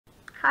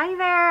Hi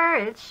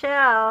there, it's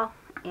Chelle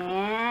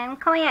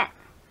and Clint.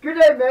 Good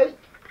day, mate.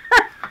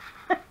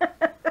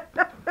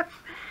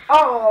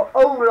 Oh,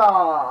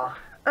 hola.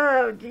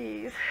 Oh,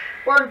 jeez.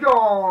 What's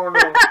on?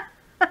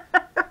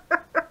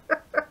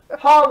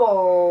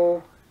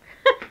 Hello.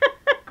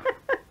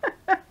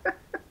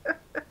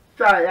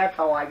 Sorry, that's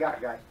all I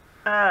got, guys.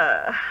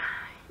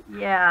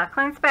 Yeah,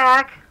 Clint's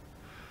back.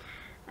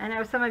 I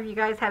know some of you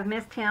guys have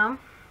missed him,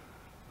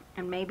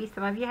 and maybe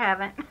some of you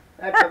haven't.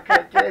 That's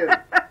okay, too.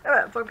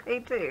 That's okay,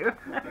 too.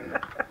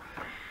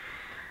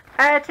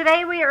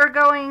 Today we are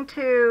going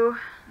to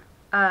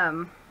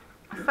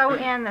sew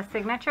in the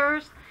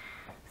signatures.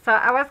 So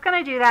I was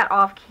going to do that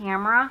off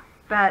camera,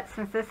 but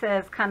since this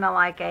is kind of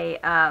like a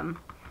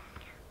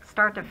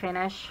start to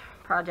finish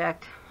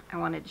project, I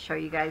wanted to show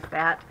you guys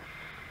that.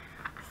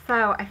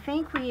 So I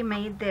think we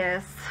made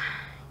this,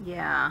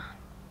 yeah,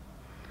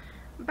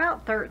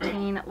 about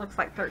 13. It looks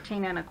like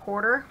 13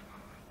 1/4.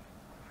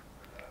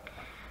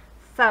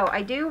 So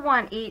I do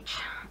want each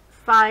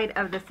side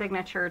of the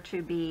signature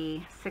to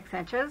be 6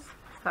 inches.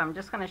 So I'm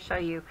just going to show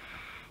you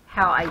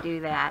how I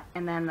do that.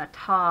 And then the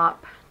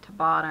top to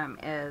bottom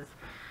is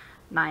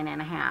 9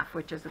 1/2,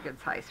 which is a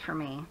good size for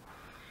me.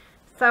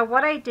 So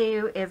what I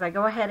do is I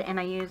go ahead and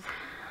I use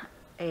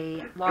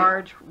a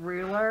large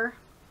ruler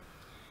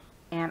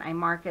and I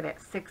mark it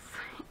at 6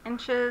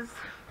 inches.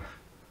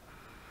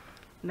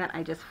 And then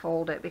I just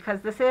fold it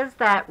because this is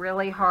that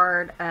really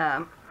hard,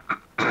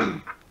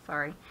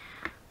 sorry,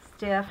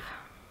 stiff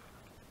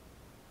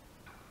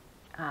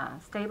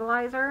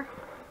stabilizer.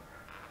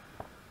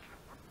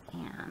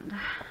 And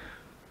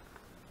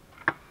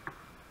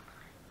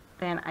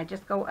then I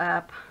just go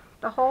up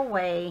the whole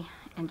way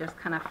and just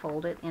kind of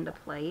fold it into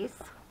place.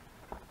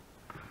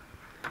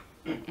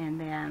 And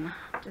then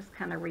just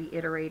kind of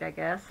reiterate, I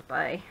guess,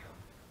 by,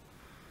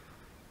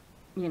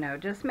 you know,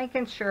 just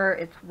making sure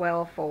it's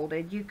well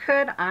folded. You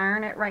could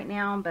iron it right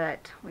now,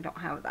 but we don't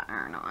have the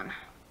iron on.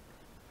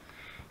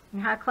 You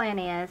know how Clint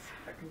is.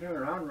 I can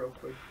turn it on real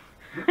quick.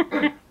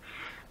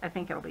 I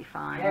think it'll be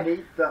fine. I had to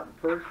eat something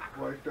first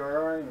before I start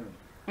ironing.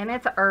 And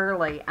it's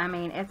early. I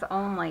mean, it's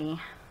only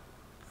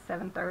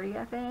 7:30,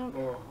 I think.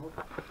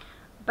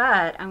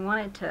 But I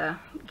wanted to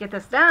get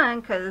this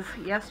done because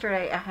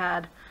yesterday I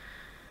had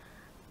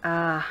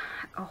a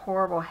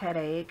horrible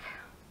headache.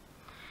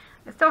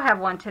 I still have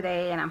one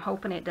today, and I'm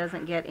hoping it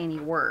doesn't get any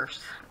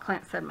worse.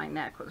 Clint said my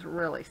neck was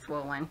really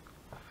swollen.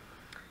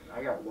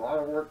 I got a lot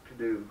of work to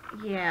do.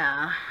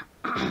 Yeah.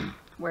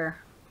 Where?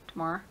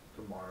 Tomorrow?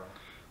 Tomorrow.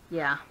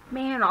 Yeah.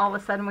 Man, all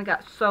of a sudden we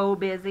got so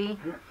busy.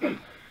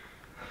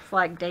 It's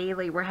like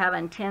daily. We're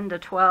having 10 to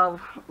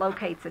 12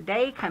 locates a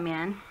day come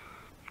in.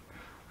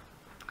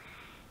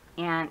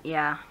 And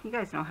yeah, you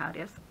guys know how it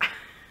is.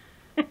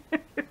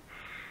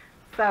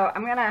 So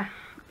I'm gonna,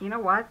 you know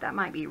what? That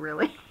might be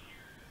really,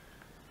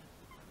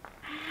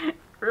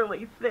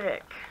 really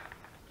thick.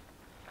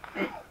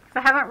 I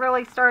haven't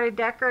really started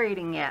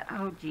decorating yet.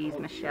 Oh, geez,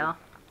 Michelle.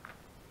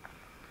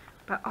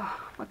 But,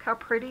 oh, look how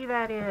pretty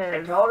that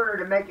is. I told her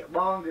to make it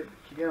longer, but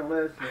she didn't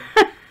listen.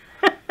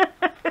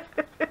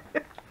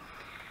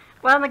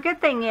 Well, the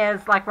good thing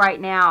is, like right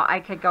now, I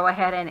could go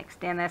ahead and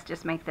extend this,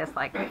 just make this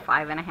like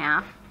 5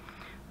 1/2.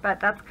 But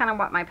that's kind of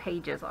what my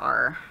pages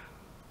are.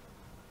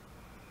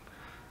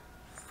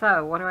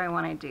 So, what do I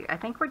want to do? I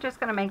think we're just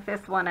going to make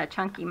this one a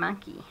chunky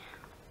monkey.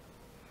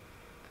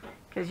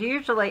 Because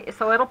usually,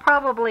 so it'll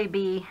probably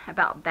be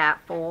about that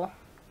full,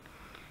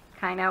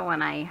 kind of,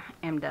 when I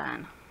am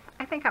done.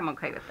 I think I'm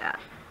okay with that.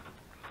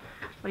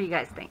 What do you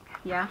guys think?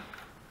 Yeah?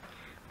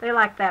 They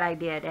like that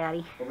idea,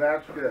 Daddy. Well,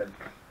 that's good.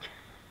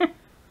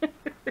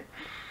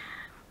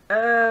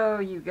 Oh,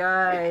 you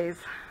guys.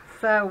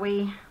 So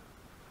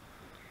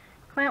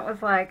Clint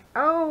was like,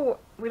 oh,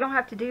 we don't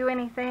have to do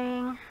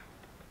anything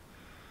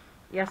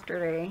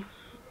yesterday.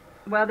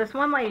 Well, this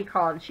one lady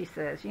called and she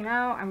says, you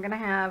know,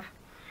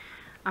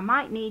 I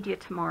might need you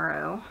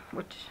tomorrow,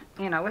 which,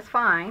 you know, is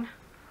fine.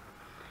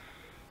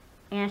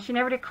 And she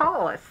never did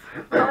call us,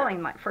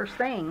 calling like first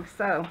thing.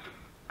 So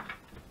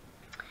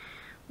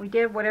we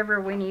did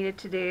whatever we needed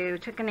to do,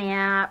 took a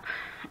nap,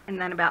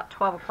 and then about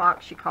 12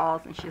 o'clock she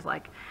calls and she's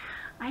like,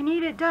 I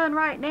need it done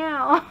right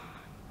now.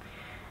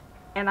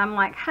 And I'm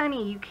like,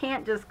 honey, you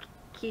can't just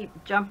keep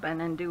jumping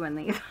and doing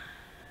these.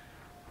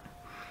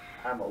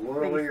 I'm a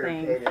little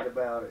irritated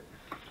about it.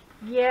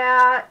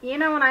 Yeah, you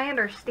know, and I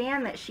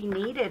understand that she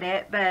needed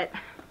it, but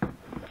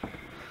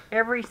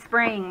every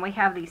spring we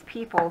have these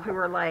people who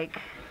are like,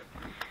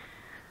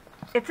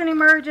 it's an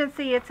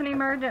emergency, it's an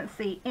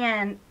emergency.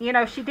 And, you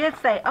know, she did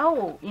say,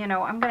 oh, you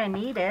know, I'm going to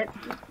need it.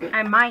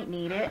 I might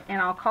need it,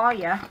 and I'll call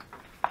you.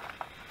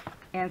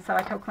 And so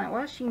I told Clint,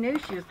 well, she knew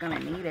she was going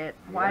to need it.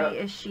 Why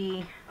is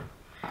she,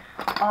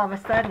 all of a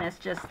sudden, it's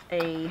just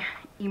a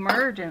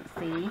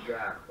emergency?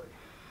 Exactly.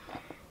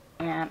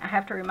 And I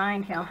have to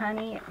remind him,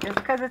 honey, just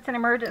because it's an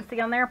emergency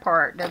on their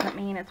part doesn't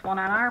mean it's one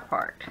on our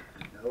part.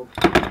 Nope.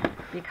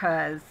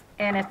 Because,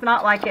 and it's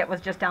not like it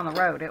was just down the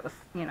road. It was,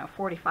 you know,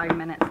 45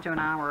 minutes to an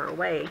hour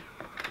away.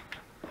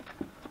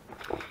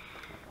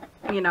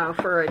 You know,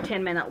 for a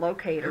 10-minute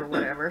locate or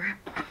whatever.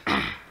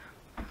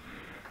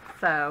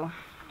 So,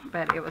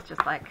 but it was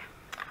just like,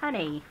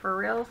 honey, for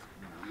reals?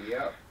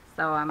 Yep.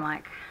 So I'm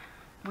like,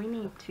 we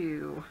need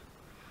to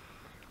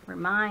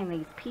remind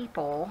these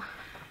people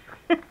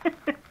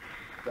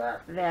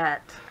Exactly.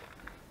 that,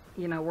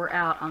 you know, we're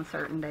out on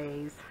certain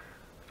days.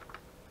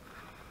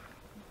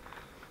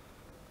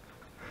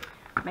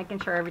 Making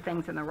sure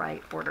everything's in the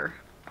right order.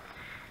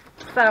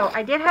 So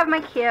I did have my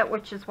kit,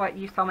 which is what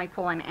you saw me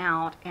pulling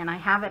out, and I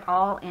have it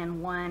all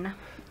in one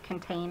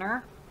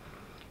container.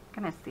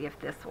 I'm gonna see if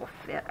this will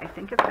fit. I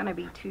think it's gonna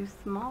be too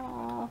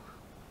small.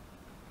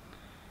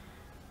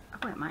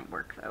 Oh, it might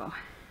work though.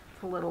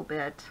 It's a little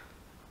bit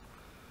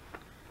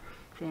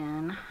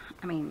thin.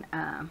 I mean,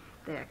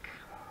 thick.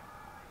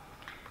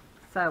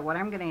 So what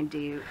I'm gonna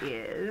do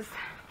is,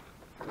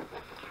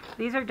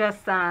 these are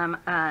just some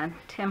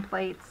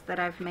templates that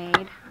I've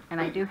made,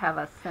 and I do have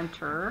a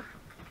center.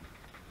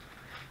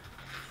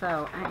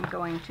 So I'm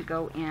going to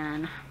go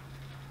in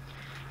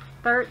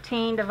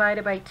 13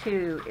 divided by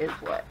 2 is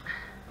what?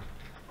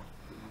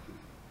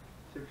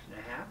 6.5.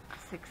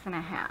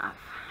 6.5.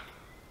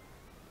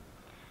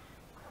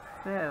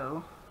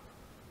 So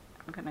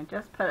I'm going to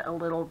just put a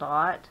little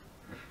dot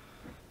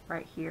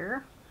right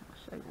here. I'll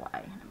show you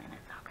why in a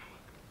minute. Okay.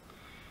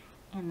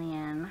 And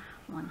then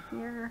one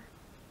here.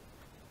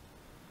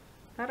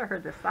 Thought I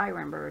heard the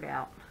siren bird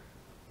out.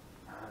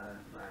 Might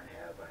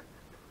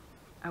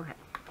have. Okay.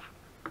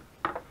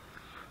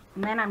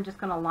 And then I'm just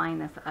going to line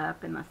this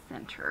up in the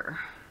center.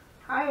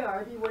 Hi,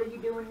 Artie. What are you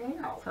doing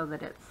now? So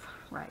that it's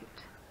right.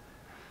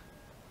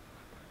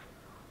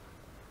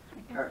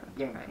 I guess that's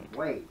Gain right. some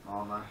weight,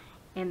 Mama.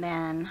 And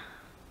then,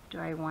 do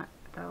I want,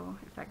 though,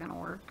 is that going to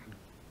work?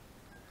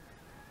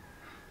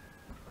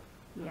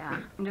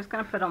 Yeah, I'm just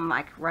going to put them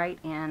like right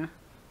inside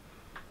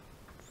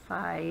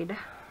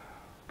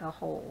the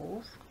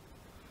holes.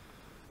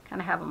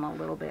 Kind of have them a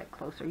little bit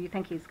closer. You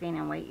think he's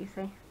gaining weight, you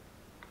say?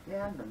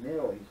 Yeah, in the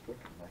middle, he's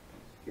looking like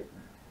he's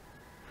getting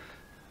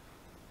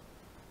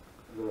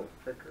a little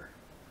thicker.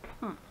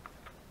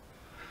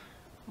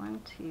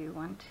 1, 2,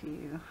 1,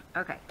 2.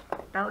 Okay,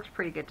 that looks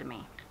pretty good to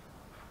me.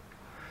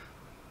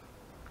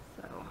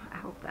 So I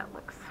hope that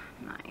looks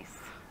nice.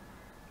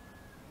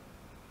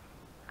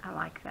 I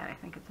like that. I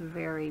think it's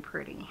very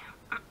pretty.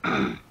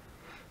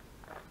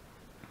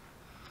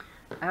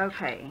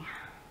 Okay.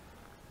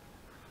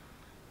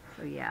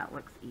 So yeah, it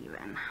looks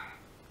even.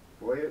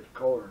 Boy, it's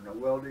colder than a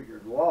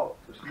well-digger's wallet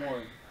this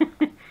morning.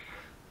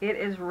 It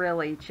is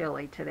really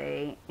chilly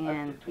today,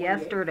 and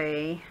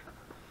yesterday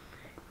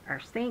our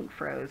sink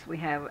froze. We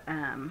have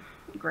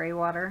gray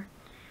water,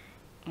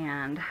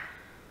 and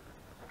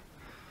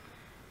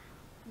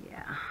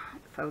yeah,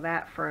 so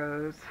that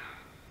froze,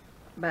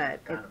 but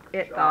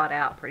it thawed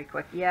out pretty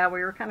quick. Yeah,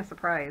 we were kind of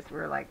surprised. We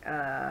were like,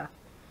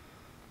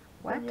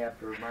 what? And you have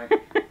to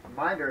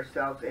remind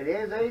ourselves, it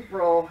is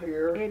April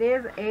here. It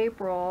is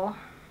April,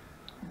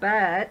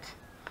 but,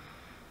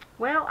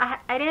 well,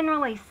 I didn't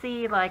really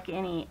see like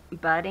any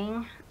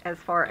budding as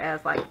far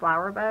as like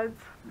flower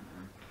buds.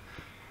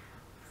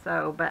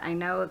 So, but I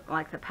know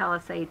like the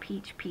Palisade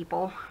peach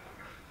people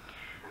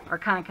are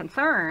kind of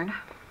concerned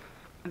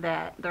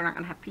that they're not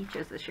going to have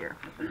peaches this year.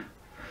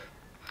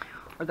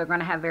 Or they're going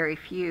to have very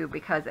few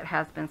because it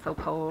has been so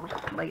cold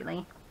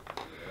lately.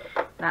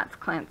 That's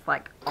Clint's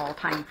like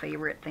all-time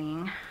favorite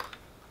thing.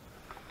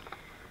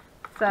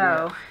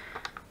 So,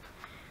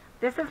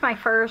 this is my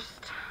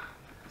first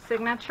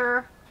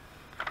signature.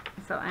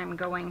 So I'm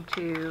going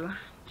to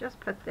just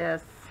put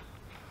this,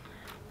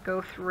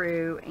 go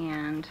through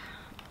and,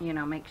 you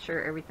know, make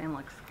sure everything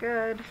looks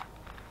good.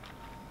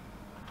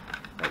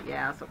 But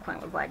yeah, so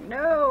Clint was like,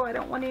 no, I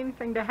don't want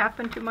anything to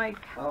happen to my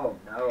Oh,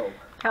 no.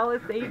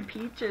 Palisade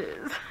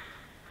peaches.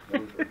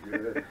 Those are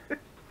good.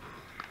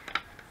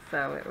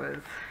 So it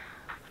was,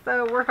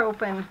 so we're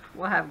hoping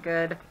we'll have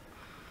good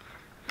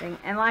thing.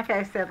 And like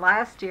I said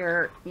last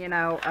year, you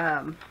know,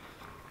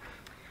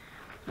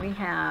 we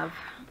have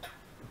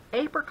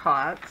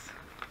apricots,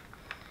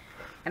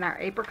 and our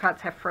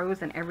apricots have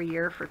frozen every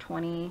year for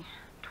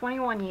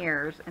 21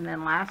 years, and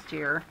then last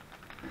year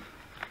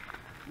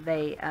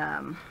they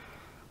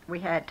we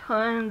had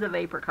tons of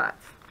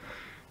apricots.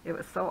 It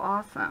was so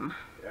awesome.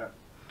 Yeah.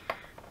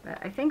 But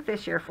I think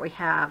this year, if we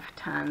have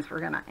tons, we're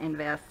gonna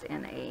invest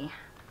in a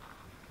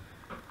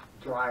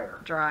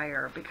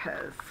dryer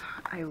because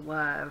I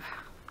love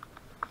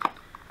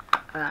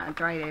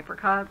dried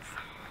apricots.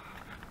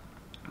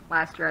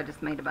 Last year I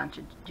just made a bunch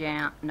of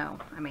I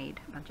made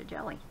a bunch of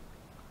jelly.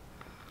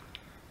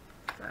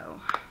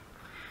 So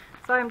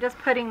I'm just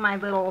putting my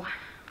little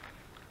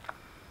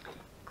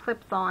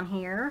clips on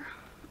here.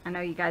 I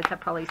know you guys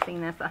have probably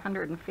seen this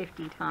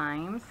 150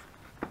 times,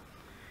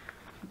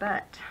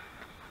 but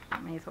I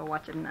may as well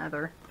watch it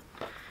another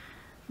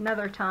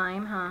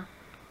time, huh?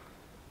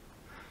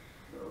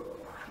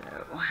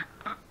 So,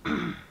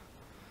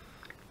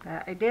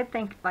 but I did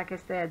think, like I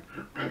said,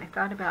 I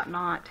thought about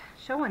not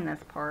showing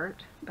this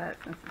part, but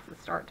since it's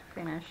a start to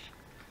finish,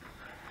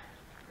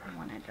 I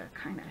wanted to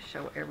kind of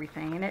show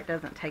everything, and it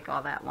doesn't take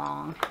all that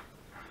long.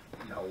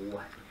 No.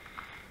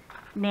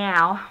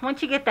 Now,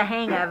 once you get the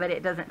hang of it,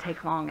 it doesn't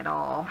take long at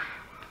all.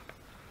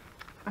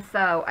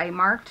 So I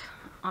marked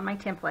on my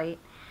template,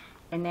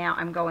 and now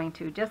I'm going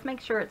to just make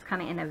sure it's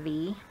kind of in a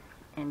V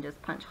and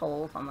just punch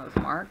holes on those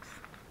marks.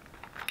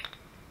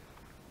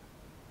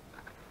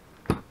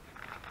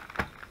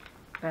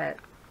 But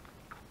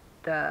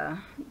the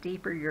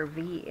deeper your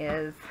V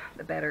is,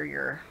 the better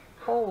your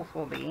holes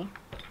will be.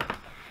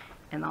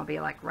 And they'll be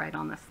like right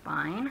on the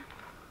spine.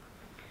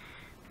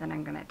 Then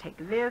I'm going to take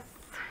this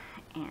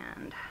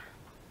and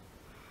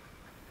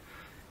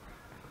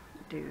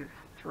do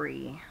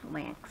 3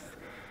 links.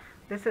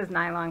 This is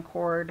nylon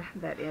cord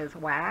that is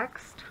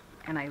waxed,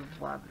 and I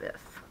love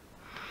this.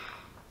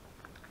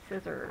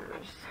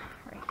 Scissors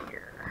right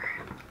here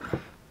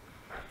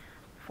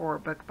for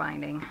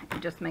bookbinding.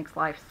 It just makes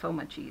life so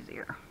much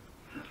easier.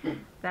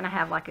 Then I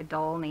have like a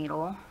dull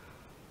needle.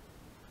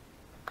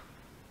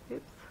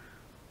 Oops.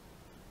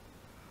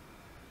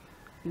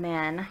 And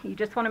then you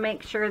just want to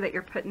make sure that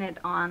you're putting it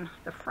on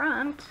the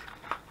front,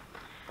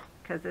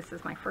 because this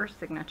is my first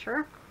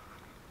signature.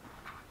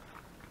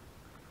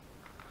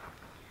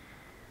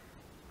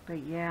 But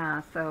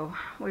yeah, so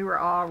we were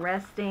all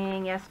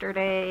resting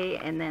yesterday,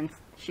 and then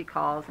she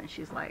calls and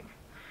she's like,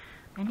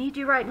 I need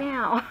you right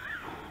now.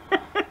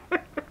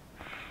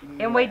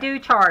 And we do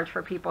charge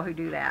for people who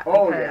do that.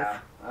 Oh, yeah.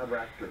 I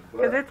racked her butt.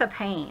 Because it's a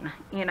pain,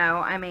 you know.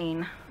 I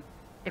mean,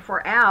 if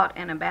we're out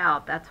and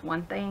about, that's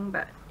one thing,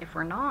 but if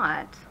we're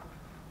not,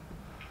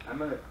 I'm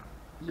going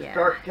to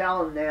start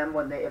telling them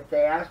if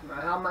they ask me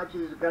how much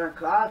is it going to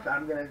cost,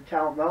 I'm going to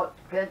tell them, well, it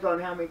depends on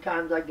how many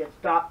times I get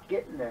stopped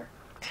getting there.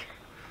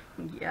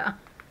 Yeah.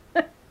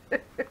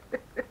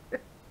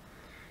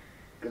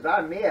 Because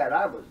I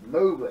was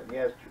moving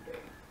yesterday.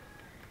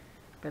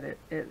 But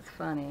it's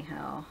funny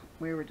how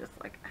we were just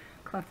like,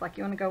 Clint's like,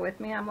 you want to go with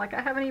me? I'm like,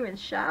 I haven't even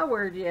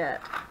showered yet.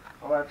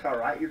 Oh, that's all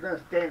right. You're going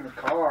to stay in the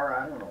car.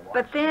 I don't know why.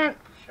 But then,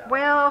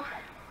 well,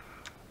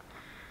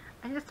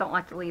 I just don't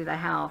like to leave the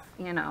house,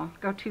 you know,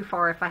 go too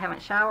far if I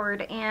haven't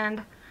showered.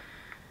 And,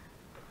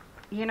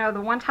 you know,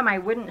 the one time I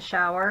wouldn't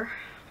shower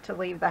to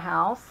leave the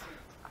house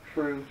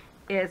True.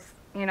 is,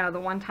 you know, the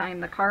one time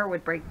the car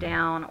would break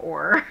down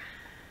or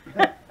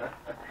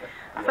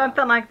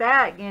something like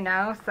that, you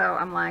know. So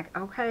I'm like,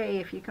 okay,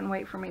 if you can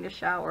wait for me to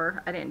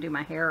shower. I didn't do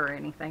my hair or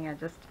anything.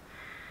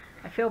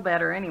 I feel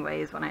better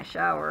anyways when I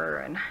shower.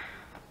 And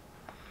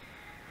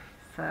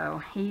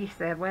so he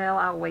said, well,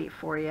 I'll wait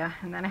for you.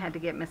 And then I had to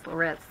get Miss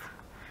Lorette's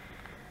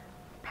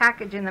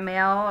package in the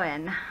mail,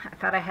 and I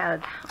thought I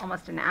had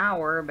almost an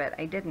hour, but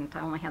I didn't.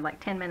 I only had like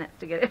 10 minutes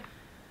to get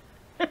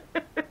it.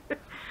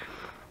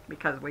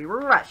 Because we were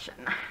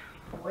rushing.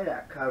 Boy,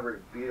 that cover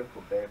is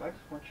beautiful, babe. I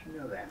just want you to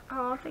know that.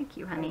 Oh, thank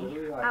you, honey. I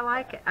really I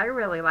like it. I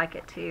really like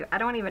it, too. I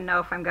don't even know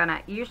if I'm going to...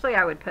 Usually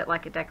I would put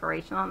like a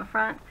decoration on the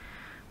front,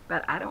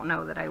 but I don't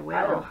know that I will.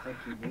 I don't think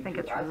you need I think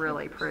to. it's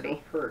really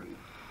pretty. So pretty.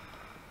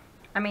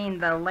 I mean,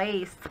 the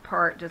lace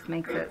part just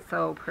makes it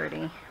so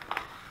pretty.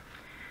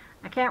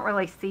 I can't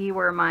really see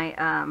where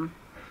my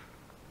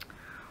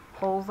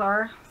holes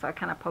are, so I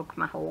kind of poke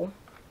my hole.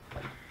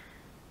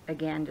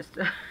 Again, just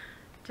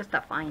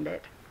to find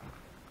it.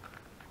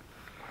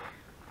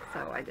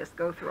 So I just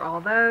go through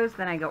all those,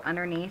 then I go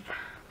underneath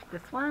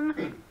this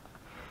one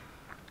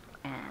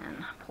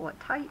and pull it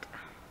tight.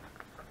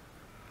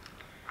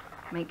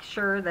 Make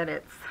sure that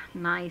it's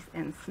nice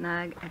and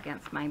snug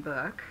against my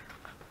book,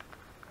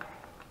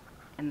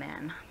 and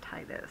then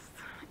tie this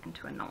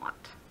into a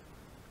knot.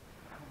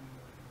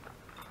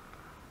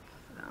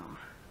 So,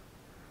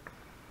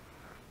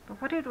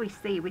 but what did we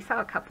see? We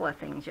saw a couple of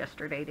things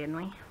yesterday, didn't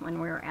we,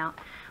 when we were out?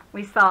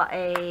 We have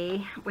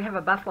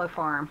a buffalo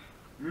farm.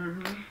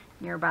 Mm-hmm.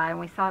 Nearby, and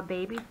we saw a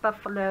baby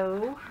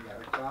buffalo. Yeah,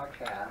 we saw a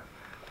calf.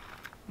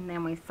 And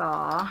then we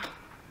saw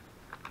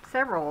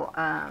several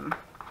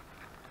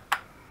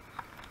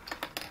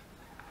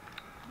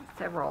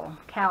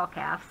cow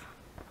calves,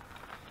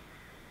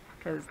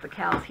 because the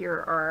cows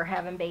here are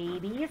having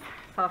babies.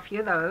 Saw a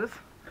few of those.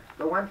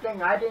 The one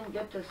thing I didn't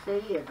get to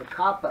see is a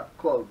cop-up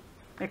quote.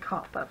 They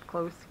caught up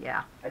close,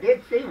 yeah. I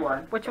did see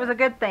one. Which was a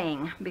good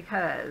thing,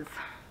 because,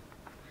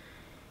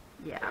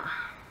 yeah,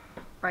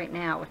 right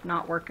now with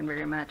not working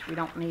very much, we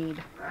don't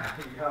need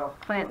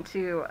Clint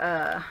to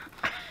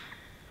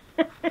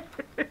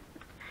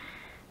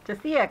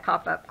to see a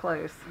cop up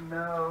close.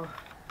 No.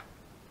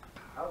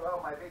 Although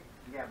my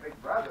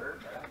big brother,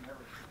 but I've never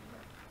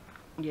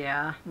seen him.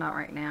 Yeah, not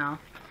right now.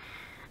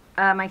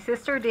 My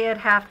sister did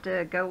have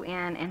to go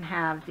in and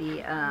have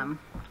the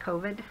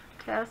COVID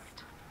test.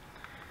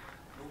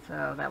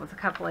 So that was a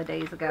couple of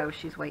days ago.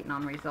 She's waiting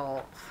on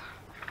results.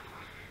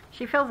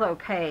 She feels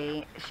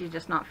okay. She's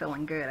just not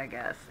feeling good, I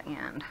guess.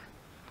 And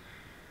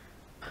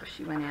so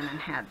she went in and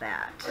had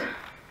that.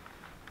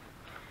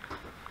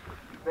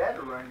 You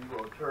better run, you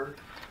little turd.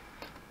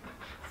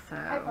 So.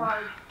 Hi,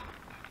 Marge.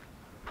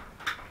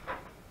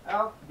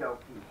 Okie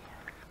dokie.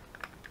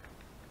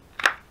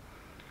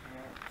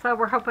 So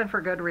we're hoping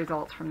for good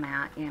results from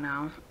that, you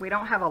know. We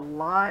don't have a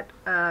lot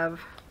of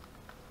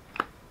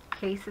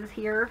cases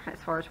here, as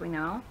far as we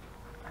know.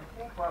 I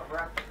think what, we're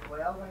up to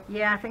 12?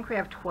 Yeah, I think we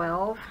have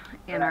 12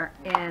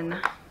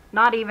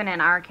 not even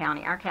in our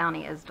county. Our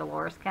county is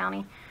Dolores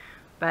County,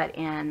 but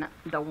in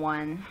the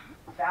one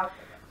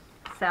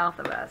south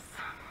of us,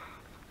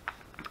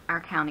 our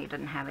county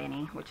didn't have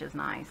any, which is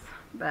nice.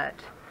 But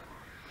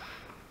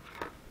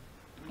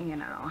you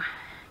know.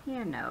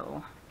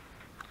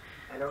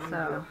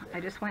 So I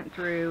just went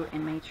through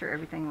and made sure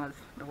everything was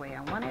the way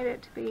I wanted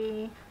it to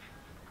be.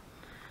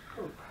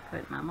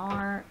 Put my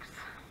marks.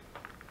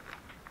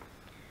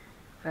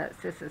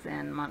 But this is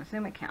in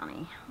Montezuma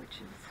County, which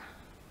is,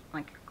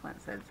 like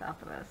Clint said,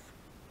 south of us.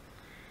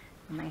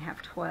 And they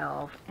have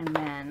 12. And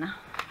then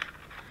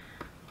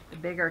the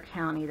bigger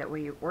county that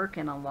we work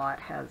in a lot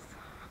has,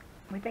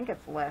 we think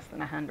it's less than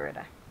 100.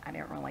 I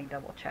didn't really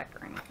double check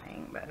or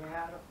anything, but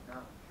yeah, I don't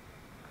know.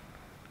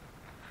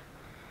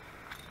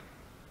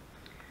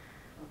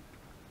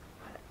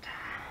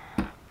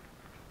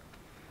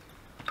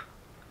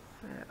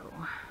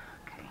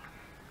 Okay,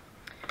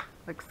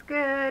 looks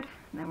good.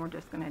 And then we're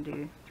just going to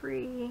do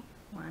 3.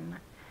 1,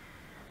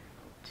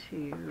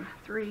 2,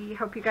 3.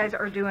 Hope you guys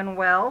are doing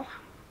well.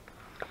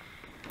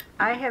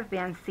 I have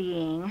been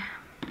seeing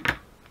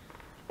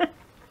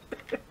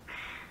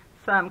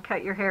some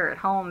cut your hair at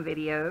home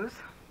videos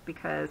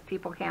because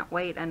people can't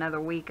wait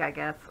another week, I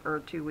guess,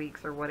 or 2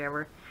 weeks or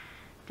whatever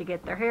to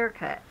get their hair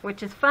cut,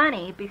 which is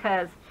funny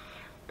because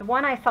the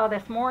one I saw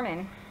this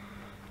morning,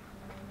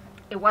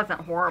 it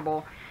wasn't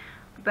horrible,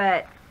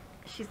 but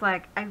she's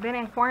like, I've been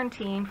in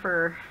quarantine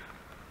for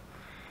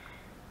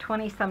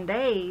 20 some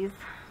days,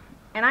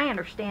 and I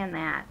understand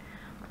that,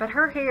 but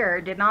her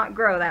hair did not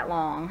grow that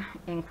long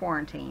in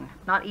quarantine,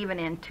 not even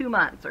in 2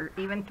 months or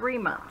even 3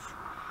 months.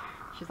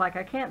 She's like,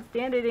 I can't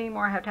stand it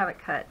anymore, I have to have it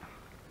cut.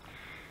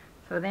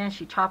 So then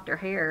she chopped her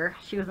hair.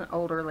 She was an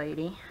older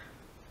lady,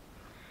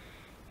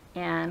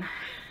 and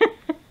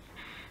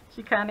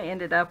she kind of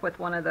ended up with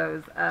one of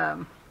those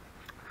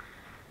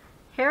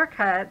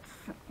haircuts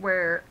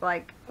where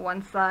like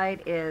one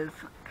side is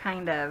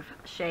kind of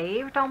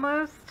shaved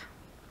almost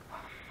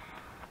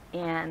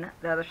and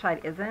the other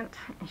side isn't,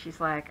 and she's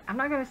like, I'm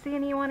not going to see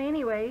anyone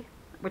anyway,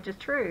 which is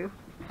true.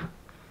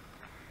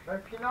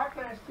 But if you're not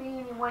going to see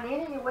anyone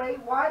anyway,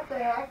 what the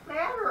heck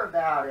matter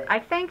about it? I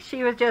think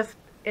she was just,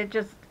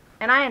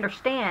 and I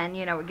understand,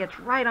 you know, it gets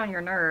right on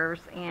your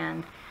nerves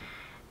and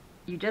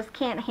you just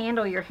can't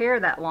handle your hair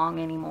that long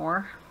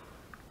anymore.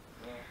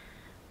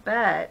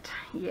 But,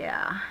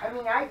 yeah. I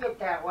mean, I get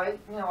that way.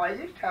 You know, I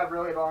used to have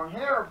really long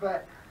hair,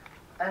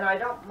 and I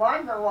don't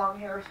mind the long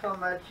hair so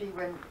much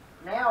even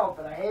now,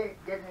 but I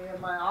hate getting it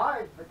in my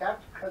eyes, but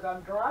that's because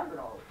I'm driving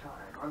all the time.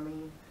 I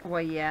mean,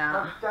 well, yeah. if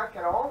I'm stuck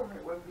at home,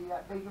 it wouldn't be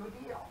that big of a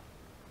deal.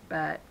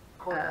 But, of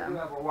course, I do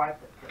have a wife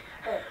that takes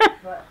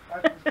but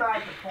that's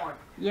beside the point.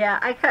 Yeah,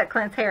 I cut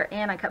Clint's hair,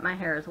 and I cut my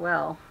hair as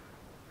well.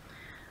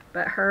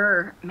 But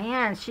her,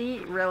 man, she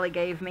really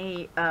gave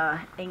me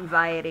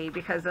anxiety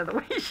because of the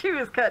way she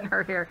was cutting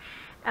her hair.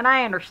 And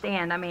I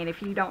understand. I mean,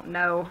 if you don't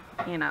know,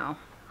 you know,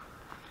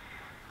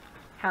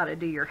 how to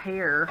do your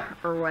hair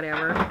or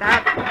whatever,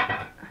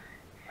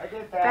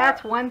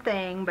 that's one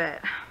thing. But,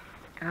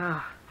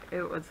 oh,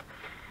 I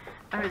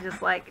was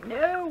just like,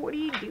 no, what are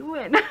you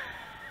doing?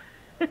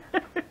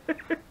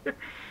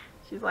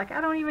 She's like, I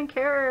don't even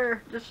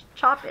care. Just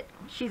chop it.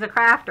 She's a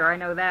crafter. I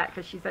know that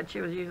because she said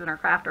she was using her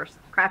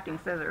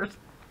crafting scissors.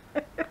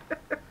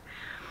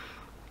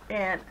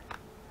 And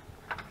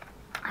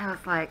I was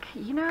like,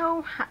 you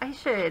know, I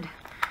should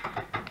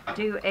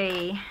do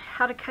a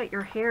how to cut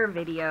your hair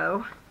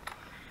video.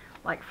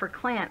 Like for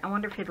Clint, I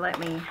wonder if he'd let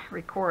me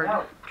record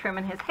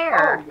trimming his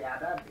hair. Oh, yeah,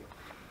 that'd be.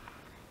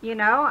 You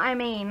know, I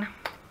mean,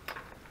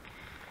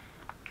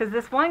 because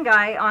this one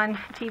guy on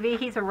TV,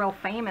 he's a real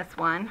famous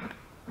one.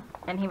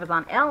 And he was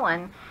on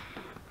Ellen,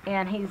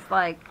 and he's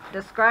like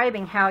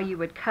describing how you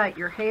would cut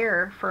your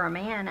hair for a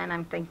man, and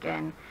I'm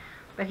thinking,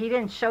 but he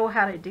didn't show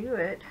how to do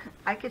it.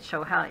 I could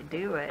show how to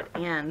do it,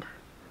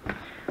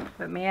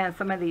 but man,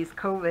 some of these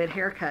COVID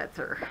haircuts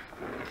are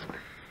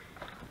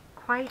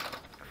quite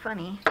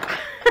funny.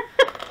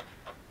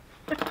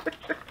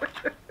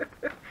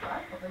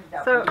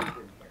 So,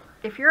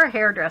 if you're a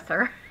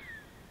hairdresser,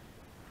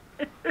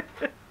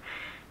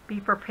 be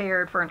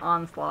prepared for an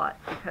onslaught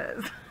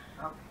because...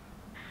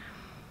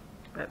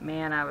 But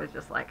man, I was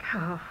just like,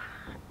 oh,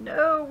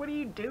 no, what are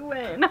you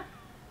doing?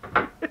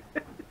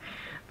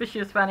 But she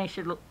was funny.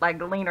 She'd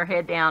like lean her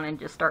head down and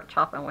just start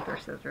chopping with her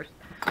scissors.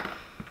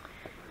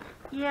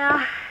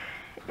 Yeah,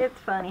 it's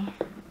funny.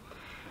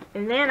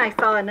 And then I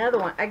saw another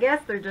one. I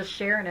guess they're just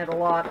sharing it a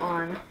lot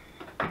on,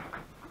 oh,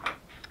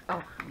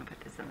 I'm going to put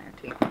this in there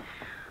too,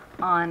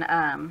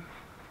 on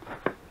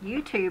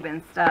YouTube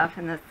and stuff.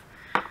 And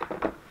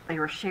they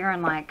were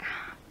sharing like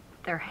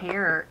their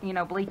hair, you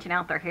know, bleaching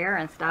out their hair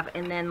and stuff,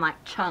 and then like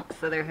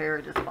chunks of their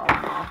hair just falling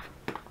off.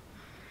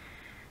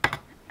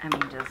 I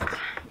mean, just,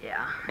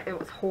 yeah, it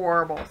was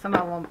horrible. Some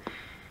of them,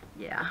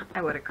 yeah,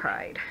 I would have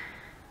cried.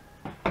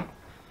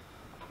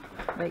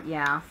 But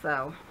yeah,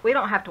 so we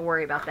don't have to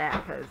worry about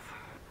that because,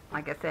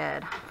 like I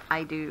said,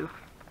 I do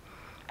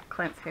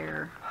Clint's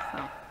hair,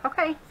 so.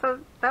 Okay, so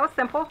that was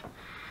simple.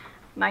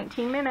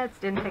 19 minutes,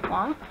 didn't take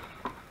long.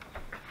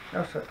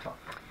 No such talk.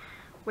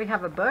 We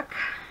have a book.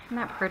 Isn't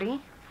that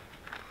pretty?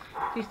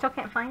 You still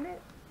can't find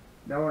it?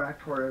 No, I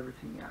tore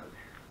everything out.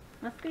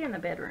 Must be in the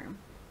bedroom.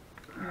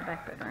 In the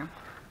back bedroom.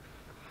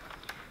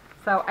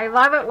 So I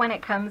love it when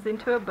it comes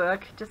into a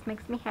book. It just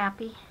makes me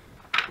happy.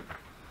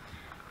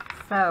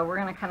 So we're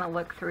going to kind of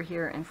look through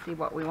here and see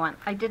what we want.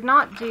 I did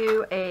not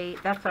do a,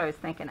 that's what I was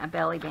thinking, a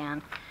belly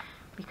band.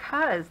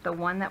 Because the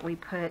one that we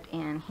put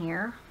in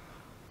here,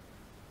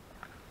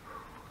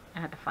 I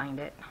had to find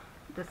it.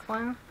 This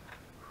one?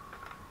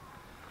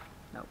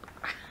 Nope.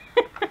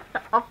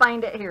 I'll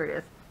find it. Here it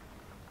is.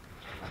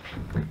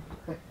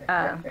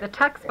 The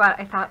tuck spot,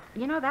 I thought,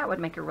 you know, that would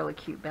make a really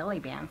cute belly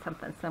band,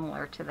 something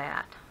similar to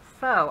that.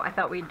 So I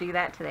thought we'd do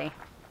that today.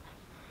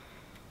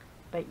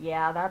 But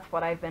yeah, that's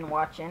what I've been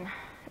watching.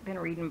 I've been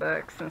reading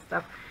books and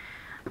stuff.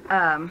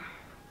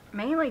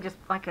 Mainly just,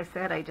 like I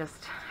said, I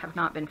just have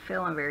not been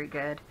feeling very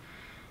good.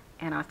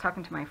 And I was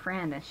talking to my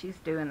friend, and she's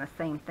doing the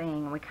same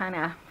thing. We kind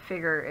of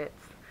figure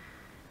it's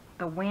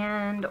the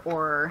wind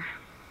or,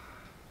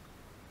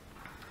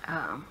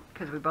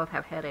 because we both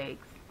have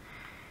headaches.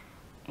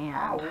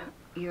 And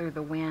either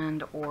the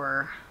wind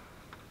or,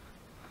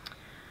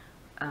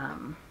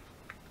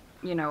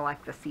 you know,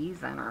 like the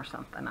season or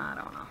something. I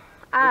don't know.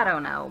 I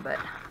don't know, but...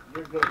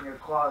 You're getting your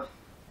claws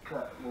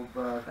cut, little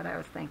bug. But I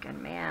was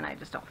thinking, man, I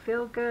just don't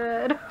feel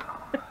good.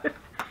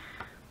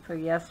 So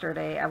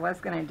yesterday, I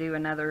was going to do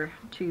another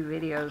 2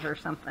 videos or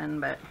something,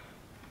 but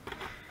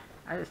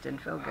I just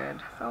didn't feel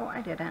good, so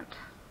I didn't.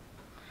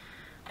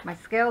 My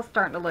scale's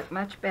starting to look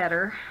much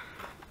better.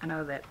 I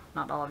know that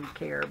not all of you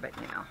care, but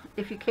you know,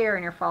 if you care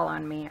and you're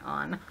following me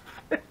on.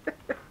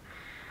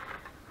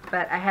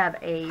 But I had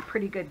a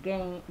pretty good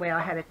gain. Well,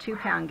 I had a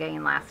 2-pound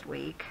gain last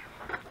week.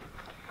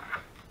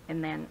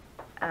 And then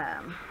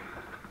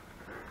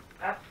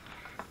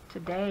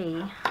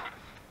today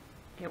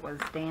it was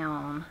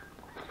down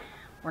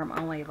where I'm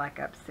only like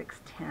up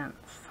 6/10.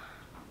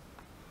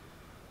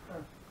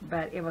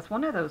 But it was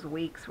one of those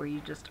weeks where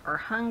you just are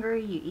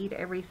hungry, you eat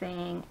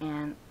everything,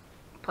 and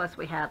plus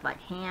we had like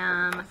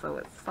ham, so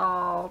it's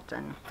salt,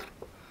 and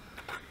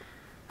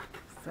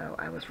so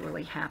I was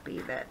really happy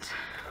that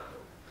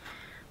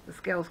the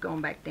scale's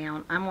going back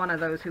down. I'm one of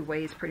those who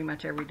weighs pretty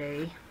much every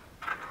day.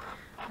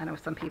 I know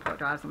some people it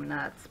drives them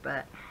nuts,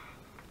 but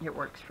it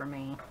works for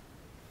me.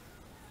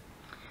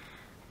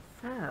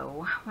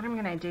 So what I'm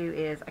going to do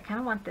is, I kind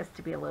of want this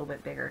to be a little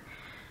bit bigger.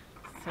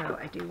 So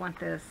I do want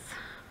this,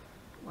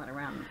 what,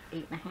 around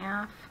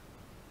 8.5.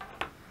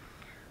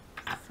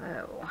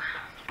 So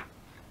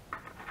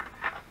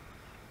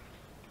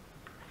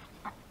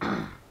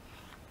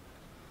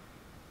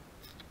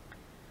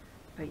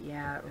but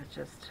yeah, it was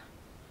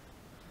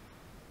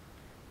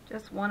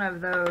just one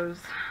of those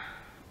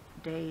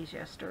days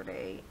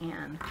yesterday,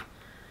 and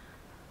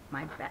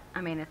my back,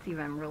 I mean, it's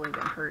even really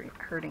been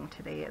hurting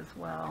today as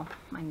well,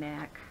 my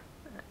neck,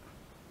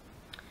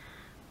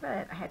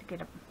 but I had to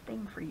get a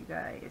thing for you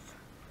guys.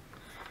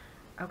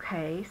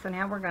 Okay, so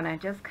now we're gonna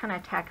just kind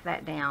of tack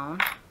that down.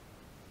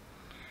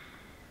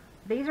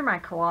 These are my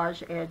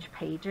collage edge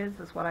pages,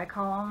 is what I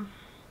call them.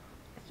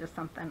 It's just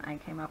something I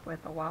came up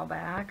with a while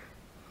back,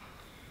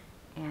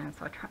 and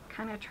so I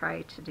kind of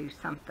try to do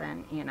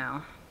something, you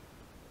know,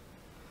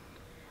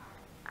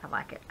 I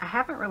like it. I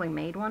haven't really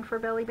made one for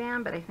belly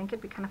band, but I think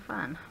it'd be kind of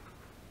fun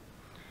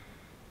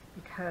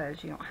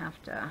because you don't have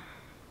to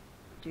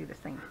do the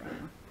same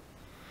thing.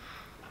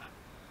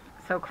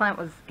 So Clint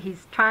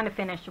he's trying to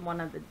finish one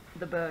of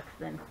the books,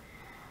 and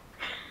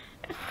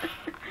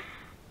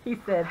he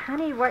said,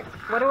 honey, what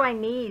do I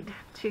need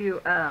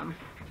to,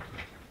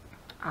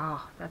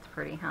 oh, that's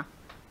pretty, huh?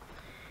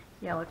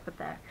 Yeah, let's put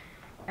that.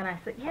 And I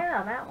said,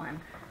 yeah, that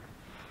one.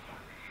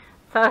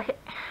 So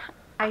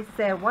I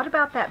said, what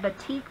about that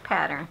batik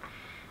pattern?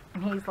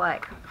 And he's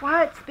like,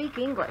 what? Speak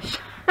English.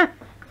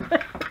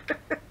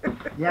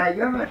 Yeah,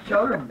 you haven't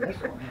showed him this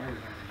one, have you?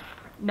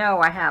 No,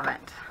 I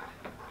haven't.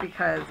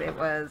 Because it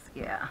was,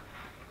 yeah.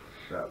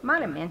 So,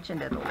 might have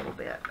mentioned it a little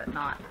bit, but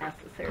not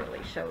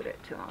necessarily showed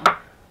it to him.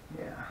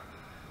 yeah.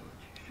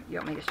 You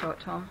want me to show it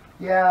to him?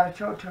 Yeah,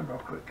 show it to him real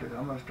quick because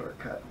I'm going to start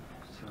cutting.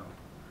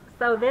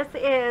 So this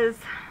is,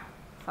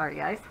 sorry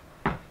guys.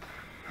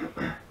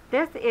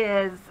 This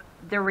is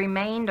the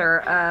remainder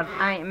of,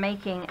 I'm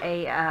making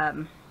a,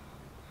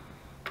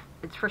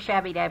 it's for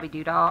Shabby Dabby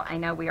Doodle. I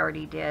know we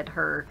already did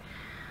her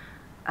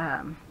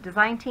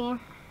design team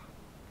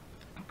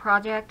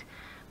project,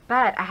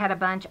 but I had a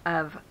bunch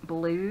of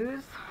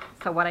blues.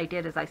 So what I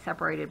did is I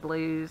separated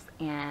blues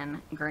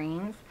and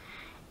greens,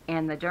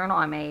 and the journal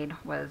I made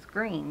was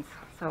greens.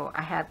 So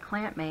I had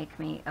Clint make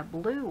me a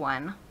blue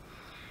one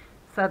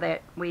so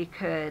that we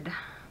could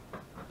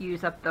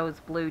use up those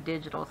blue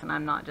digitals and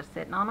I'm not just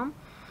sitting on them.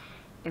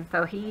 And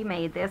so he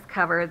made this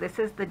cover. This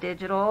is the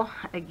digital,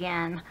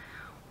 again,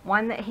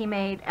 one that he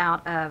made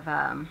out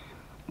of,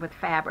 with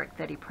fabric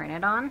that he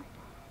printed on.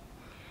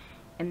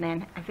 And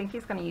then I think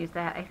he's going to use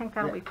that. I think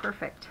that'll be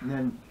perfect. And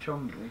then show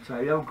them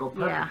inside. Don't go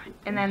perfect. Yeah.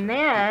 And then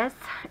this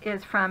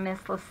is from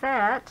Miss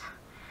Lisette.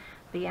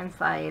 the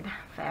inside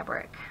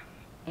fabric,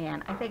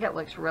 and I think it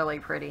looks really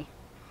pretty.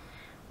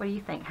 What do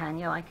you think, hon?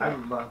 You like it? I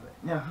love it.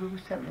 Now, who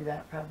sent me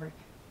that fabric?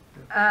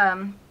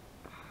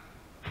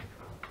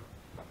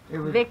 It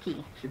was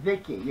Vicky.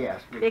 Vicky,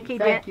 yes. Vicky,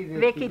 Thank you,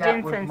 Vicky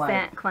That was Jensen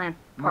sent Clint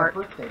my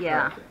birthday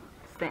present.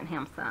 sent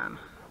him some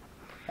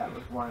That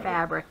was one of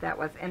fabric. That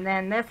was, and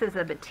then this is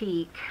a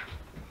batik,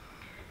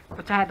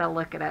 which I had to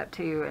look it up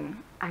too,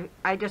 and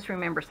I just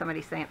remember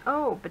somebody saying,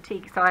 "Oh,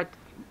 batik." So I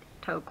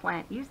told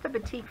Clint, use the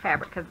batik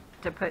fabric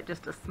to put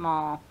just a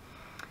small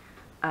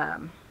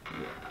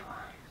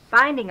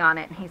binding on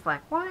it, and he's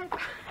like, "What?"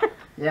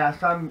 Yeah,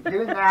 so I'm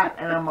doing that,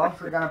 and I'm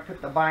also going to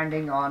put the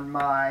binding on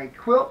my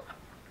quilt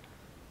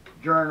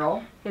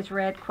journal. His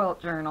red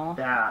quilt journal.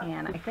 Yeah.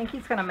 And I think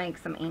he's going to make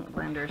some ink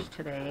blenders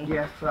today.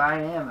 Yes, I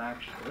am,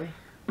 actually.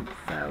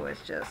 So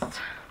it's just,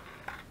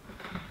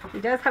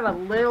 he does have a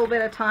little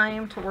bit of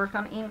time to work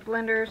on ink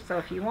blenders, so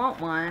if you want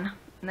one,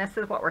 and this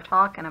is what we're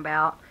talking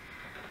about,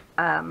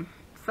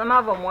 some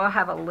of them will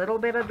have a little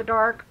bit of the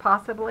dark,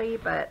 possibly,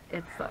 but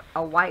it's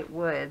a white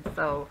wood,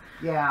 so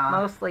yeah,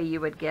 mostly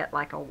you would get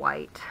like a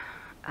white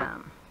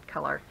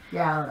color.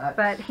 Yeah.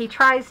 But he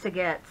tries to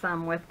get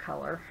some with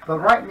color. But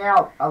right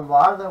now, a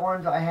lot of the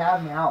ones I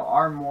have now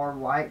are more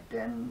white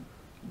than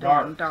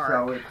dark.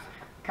 So it's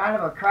kind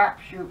of a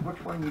crapshoot which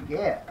one you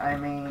get. I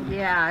mean...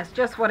 Yeah, it's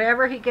just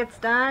whatever he gets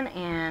done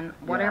in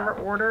whatever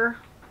order.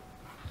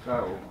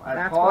 So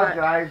I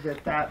apologize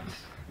that that's...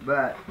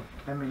 But,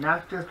 I mean,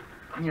 that's just,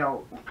 you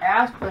know,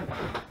 aspen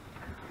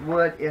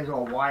wood is a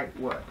white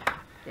wood.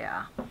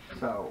 Yeah.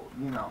 So,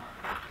 you know.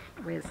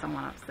 There is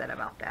someone upset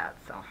about that,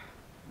 so...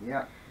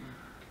 Yep.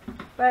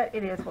 But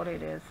it is what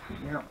it is.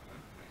 Yep.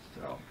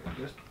 So,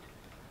 just...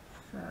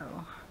 So,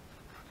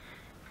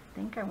 I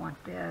think I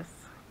want this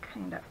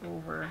kind of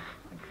over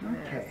like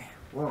this. Okay.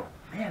 Whoa.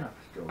 Man, I'm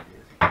still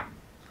dizzy.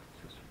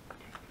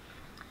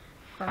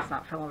 Clint's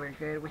not feeling very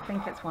good. We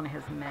think it's one of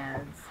his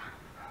meds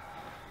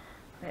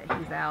that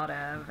he's out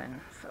of, and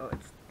so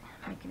it's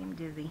making him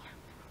dizzy.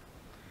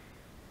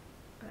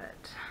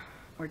 But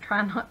we're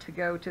trying not to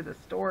go to the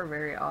store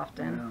very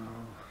often. No.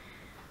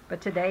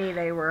 But today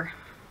they were...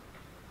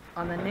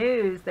 On the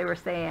news, they were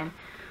saying,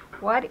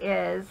 what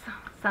is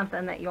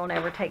something that you'll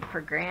never take for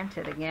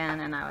granted again?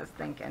 And I was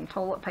thinking,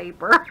 toilet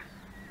paper.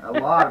 A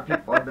lot of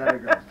people, I bet, are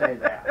going to say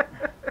that.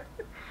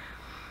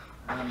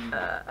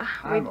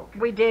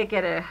 We did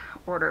get an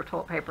order of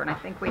toilet paper, and I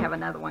think we have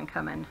another one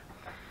coming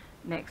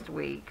next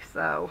week.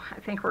 So I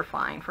think we're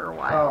fine for a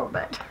while. Oh.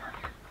 But,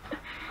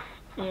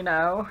 you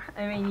know,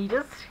 I mean, you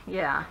just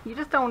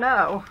don't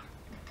know.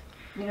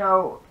 You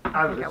know,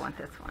 I think I want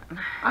this one.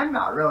 I'm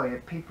not really a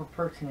people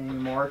person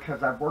anymore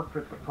because I've worked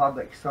with the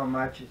public so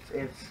much.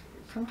 It's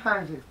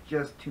sometimes it's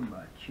just too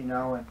much, you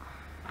know,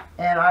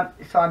 and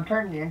I'm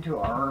turning into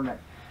a hermit.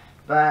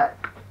 But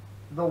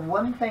the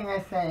one thing I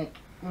think,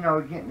 you know,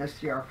 getting to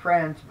see our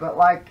friends, but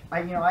like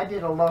I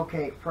did a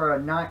locate for a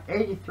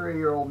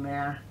 83-year-old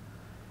man,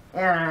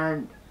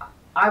 and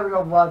I would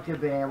have loved to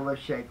have been able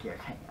to shake his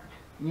hand,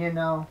 you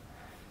know.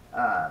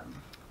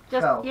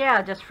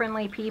 Just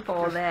friendly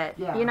people that,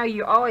 you know,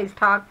 you always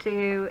talk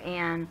to,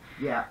 and,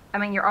 I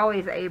mean, you're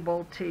always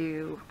able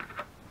to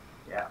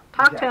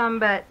talk to them,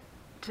 but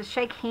to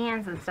shake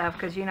hands and stuff,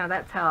 because, you know,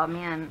 that's how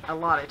men, a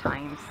lot of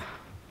times,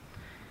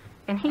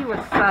 and he was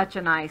such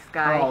a nice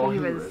guy. Oh, he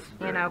was,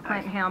 you know,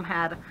 Clint and him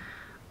had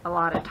a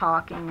lot of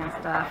talking and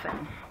stuff,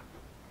 and,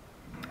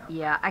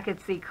 I could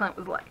see Clint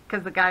was like,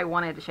 because the guy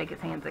wanted to shake his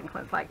hands, and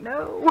Clint's like,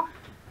 no.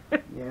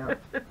 Yeah,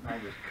 I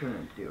just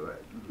couldn't do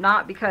it.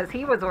 Not because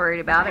he was worried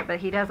about it, but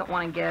he doesn't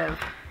want to give,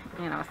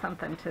 you know,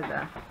 something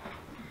to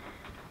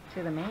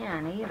the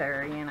man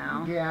either, you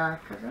know. Yeah,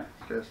 because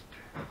that's just...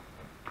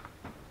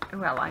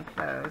 Ooh, I like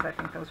those. I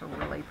think those are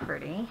really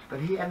pretty.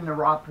 But he had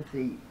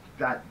neuropathy,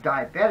 that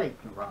diabetic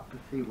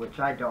neuropathy, which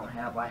I don't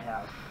have. I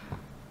have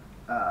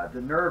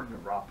the nerve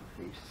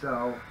neuropathy,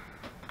 so...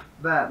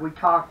 But we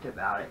talked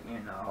about it, you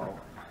know.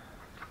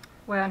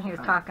 Well, and he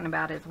was talking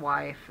about his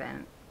wife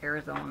and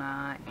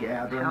Arizona. And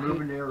yeah, they're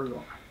moving to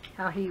Arizona.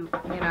 How he,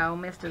 you know,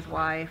 missed his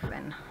wife,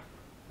 and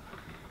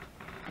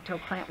I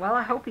told Clint, well,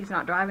 I hope he's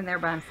not driving there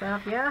by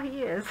himself. Yeah, he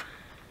is.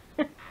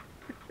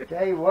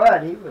 Tell you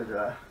what, he was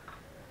a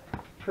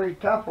pretty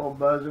tough old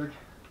buzzard.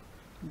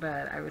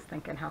 But I was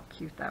thinking how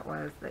cute that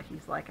was, that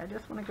he's like, I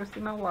just want to go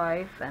see my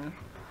wife, and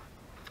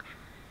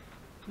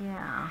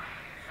yeah,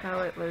 so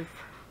it was,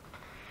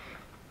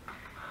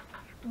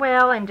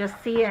 well, and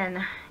just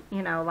seeing,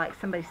 you know, like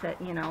somebody said,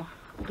 you know,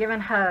 giving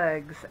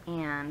hugs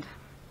and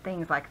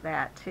things like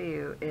that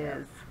too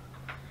is,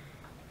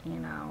 you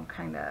know,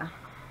 kind of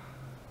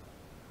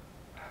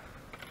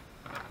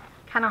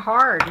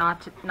hard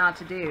not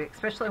to do,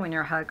 especially when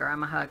you're a hugger.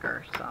 I'm a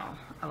hugger, so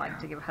I like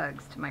to give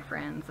hugs to my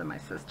friends and my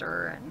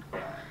sister and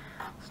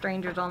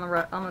strangers on the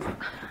road,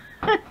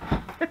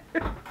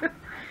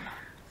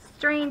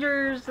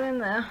 strangers during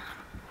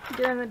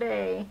the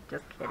day.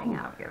 Just kidding,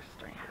 I don't give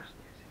strangers.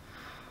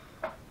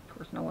 Of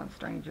course, no one's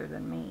stranger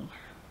than me.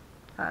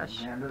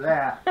 Hush. Under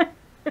that.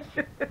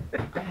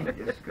 Dang,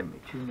 this is going to be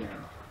too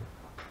narrow.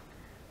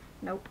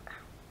 Nope.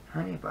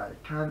 Honey, by the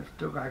time it's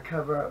still got to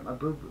cover up my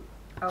boo-boo.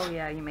 Oh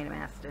yeah, you made a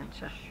mess, didn't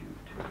you?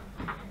 Shoot.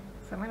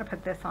 So I'm going to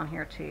put this on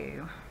here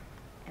too.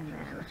 And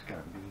then It's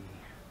got to be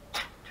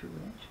 2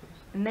 inches.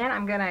 And then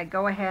I'm going to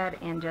go ahead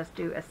and just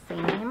do a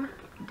seam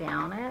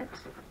down it.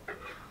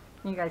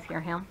 Can you guys hear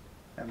him?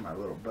 And my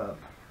little bub.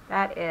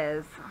 That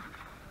is,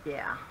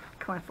 yeah,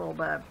 Clint's little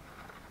bub.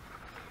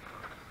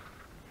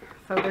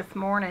 So this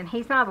morning,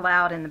 he's not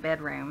allowed in the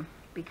bedroom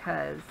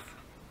because,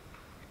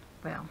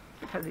 well,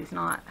 because he's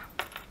not.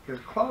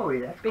 Because Chloe,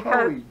 that's Because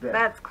Chloe's bed.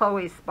 that's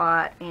Chloe's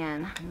spot.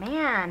 And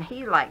man,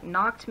 he like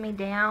knocked me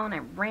down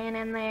and ran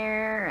in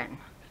there. And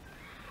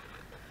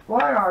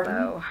What, Artie?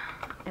 so,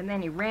 and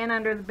then he ran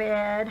under the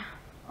bed.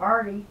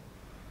 Artie.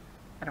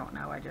 I don't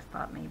know, I just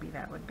thought maybe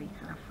that would be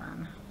kind of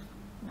fun.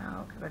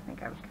 No, because I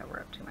think I would cover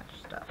up too much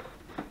stuff.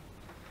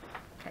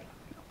 Okay.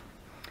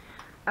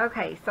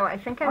 Okay, so I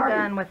think I'm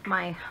done with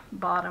my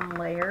bottom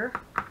layer.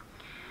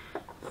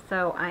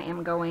 So I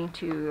am going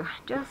to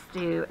just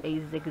do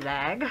a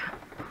zigzag.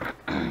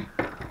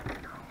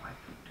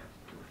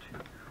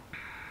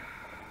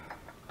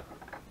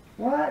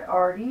 What,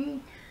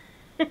 Artie?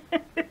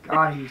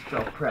 God, he's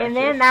so precious. And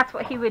then that's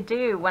what he would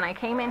do when I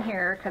came in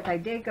here, because I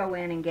did go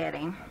in and get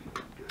him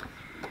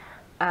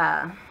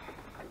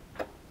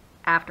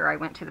after I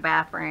went to the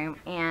bathroom,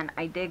 and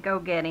I did go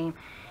get him.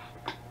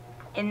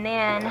 And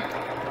then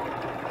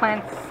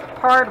Clint's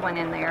pard went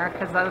in there,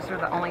 because those are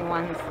the only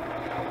ones,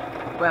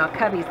 well,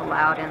 Cubby's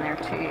allowed in there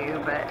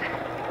too, but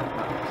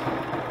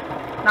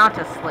not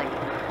to sleep,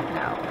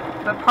 no.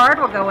 But Pard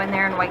will go in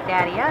there and wake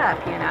Daddy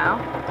up, you know.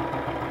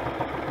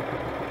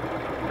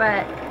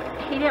 But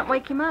he didn't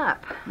wake him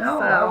up. No,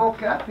 so. I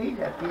woke up, he's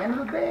at the end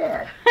of the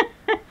bed.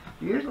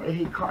 Usually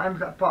he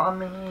climbs up on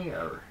me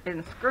or...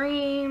 And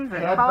screams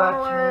and headbutts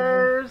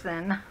hollers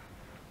and...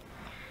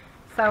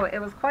 So it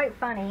was quite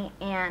funny,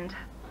 and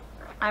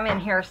I'm in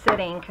here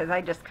sitting, because I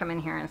just come in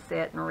here and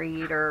sit and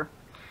read or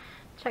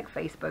check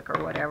Facebook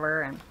or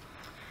whatever, and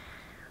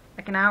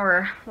like an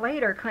hour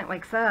later Clint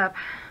wakes up,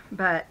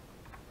 but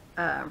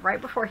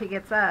right before he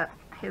gets up,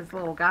 his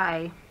little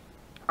guy,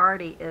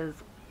 Artie, is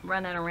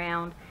running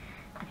around,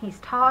 and he's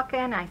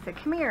talking. I said,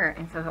 come here,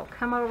 and so he'll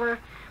come over,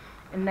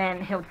 and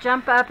then he'll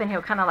jump up and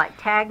he'll kind of like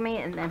tag me,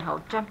 and then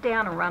he'll jump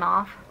down and run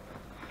off,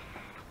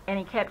 and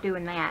he kept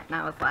doing that, and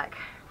I was like,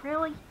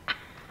 really?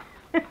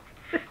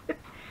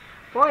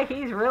 Boy,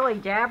 he's really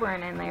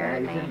jabbering in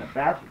there. Yeah, he's in the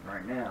bathroom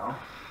right now.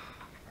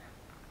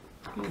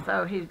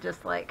 So he's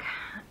just like,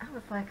 I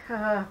was like,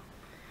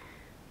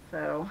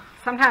 So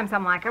sometimes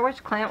I'm like, I wish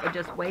Clint would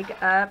just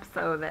wake up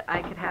so that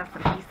I could have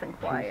some peace and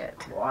quiet.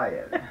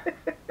 Quiet.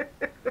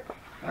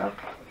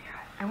 Okay.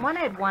 I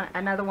wanted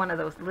another one of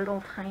those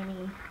little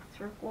tiny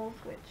circles,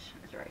 which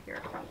is right here,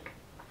 I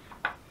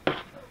think.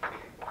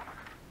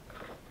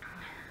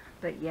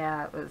 But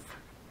yeah, it's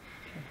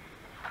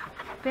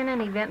been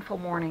an eventful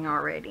morning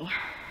already,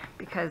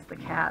 because the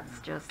cats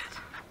just,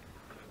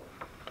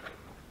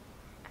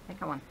 I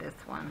think I want this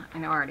one. I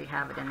know I already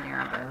have it in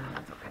there, but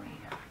that's okay.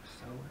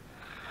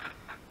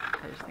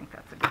 I just think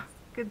that's a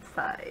good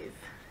size.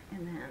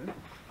 And then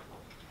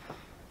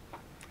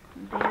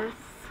this,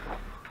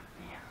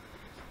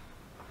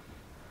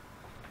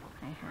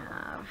 I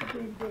have.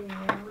 Hey, Dan,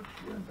 what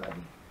you doing,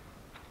 buddy?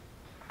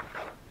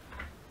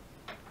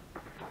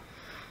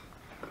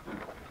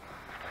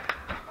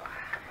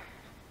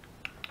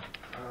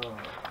 Oh.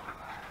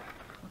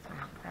 Let's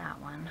have that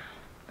one,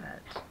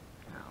 but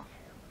no.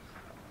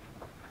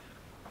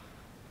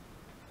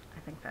 I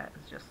think that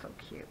is just so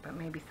cute, but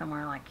maybe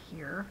somewhere like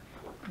here.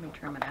 Let me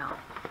trim it out.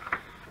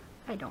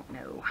 I don't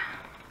know.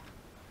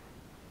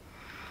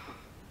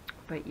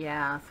 But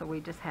yeah, so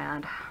we just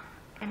had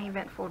an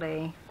eventful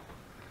day.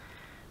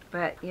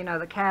 But you know,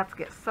 the cats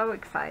get so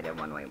excited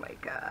when we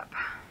wake up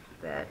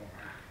that,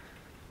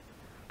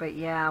 but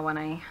yeah, when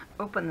I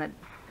opened the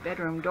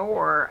bedroom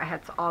door, I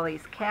had all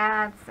these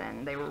cats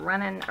and they were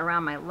running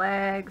around my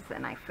legs,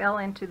 and I fell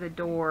into the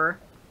door.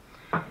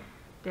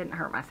 Didn't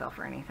hurt myself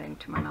or anything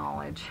to my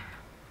knowledge.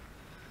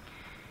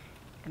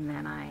 And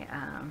then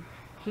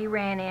he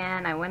ran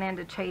in. I went in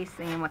to chase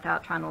him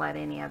without trying to let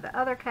any of the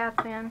other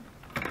cats in.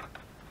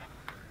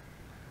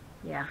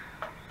 Yeah,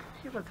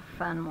 it was a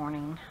fun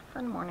morning.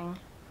 Fun morning.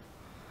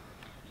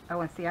 Oh,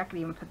 and see, I could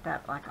even put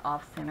that like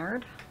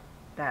off-centered.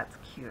 That's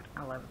cute.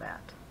 I love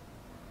that.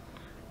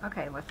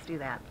 Okay, let's do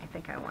that. I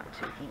think I want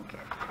to ink it.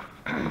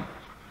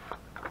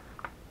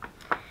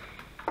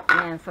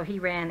 And so he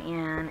ran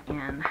in,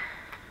 and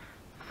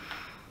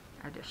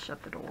I just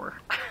shut the door.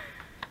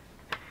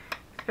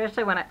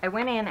 Especially when I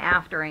went in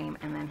after him,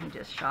 and then he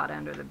just shot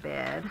under the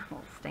bed.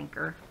 Little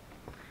stinker.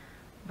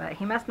 But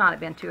he must not have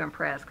been too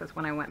impressed, because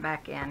when I went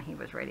back in, he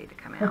was ready to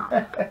come out.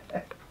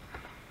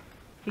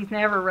 He's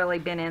never really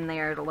been in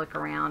there to look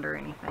around or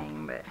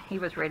anything, but he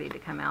was ready to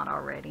come out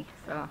already.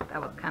 So that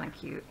was kind of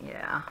cute,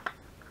 yeah.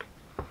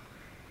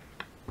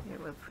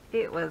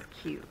 It was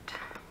cute.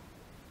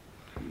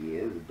 He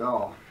is a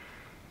doll.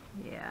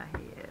 Yeah,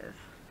 he is.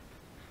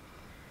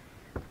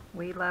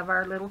 We love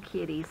our little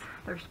kitties.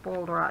 They're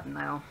spoiled rotten,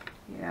 though.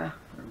 Yeah,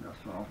 there's no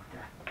small with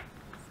that.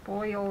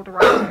 Spoiled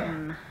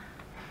rotten.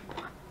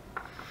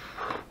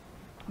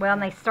 Well,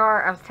 and I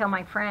was telling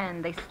my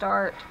friend, they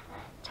start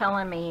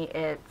telling me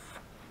it's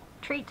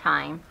treat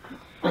time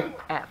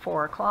at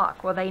 4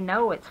 o'clock. Well, they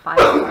know it's 5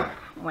 o'clock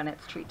when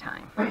it's treat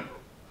time.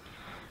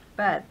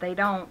 But they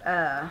don't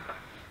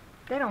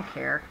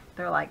care.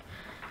 They're like,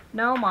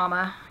 no,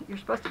 Mama, you're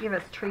supposed to give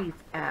us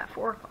treats at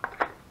 4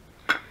 o'clock.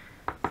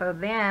 So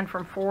then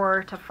from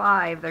 4 to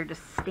 5, they're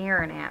just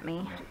staring at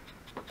me.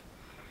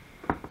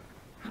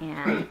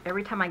 And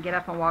every time I get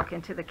up and walk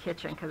into the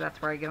kitchen, because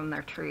that's where I give them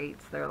their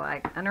treats, they're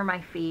like under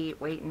my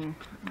feet waiting.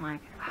 I'm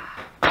like,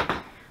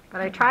 ah. But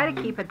I try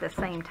to keep it the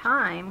same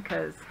time,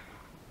 because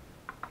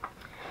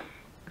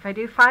if I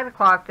do 5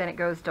 o'clock, then it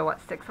goes to what,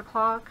 6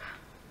 o'clock?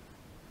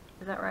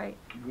 Is that right?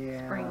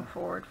 Yeah. Spring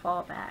forward,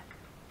 fall back.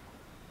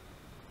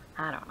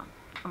 I don't know.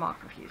 I'm all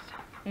confused.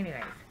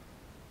 Anyways,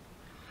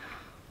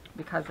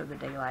 because of the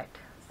daylight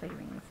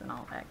savings and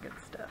all that good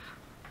stuff.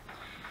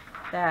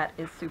 That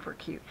is super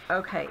cute.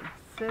 Okay,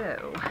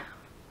 so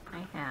I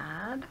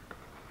had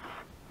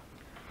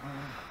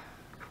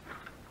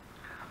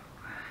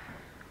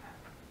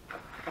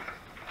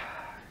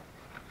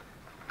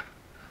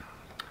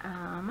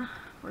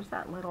where's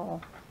that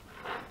little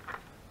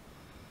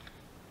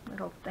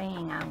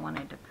thing I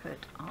wanted to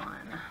put on?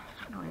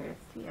 I don't even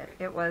see it.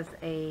 It was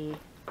a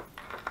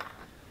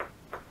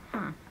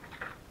I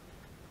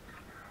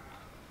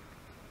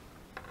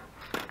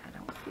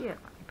don't see it.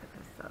 Let me put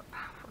this up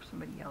before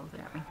somebody yells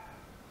at me.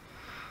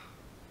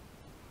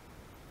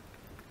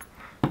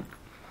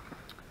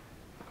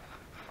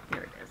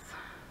 There it is.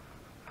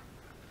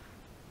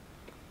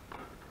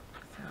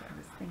 So I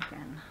was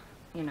thinking,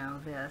 you know,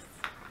 that's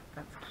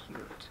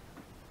cute.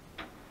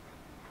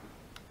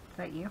 Is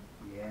that you?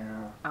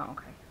 Yeah. Oh,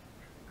 okay.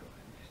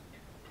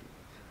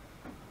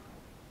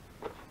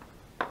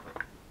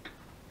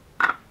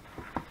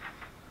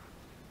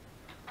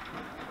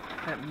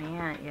 But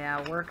man,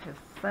 yeah, work has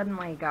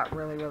suddenly got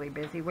really, really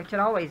busy, which it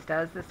always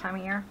does this time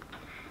of year.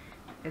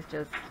 It's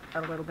just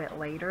a little bit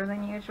later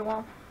than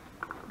usual.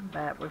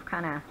 But we've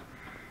kind of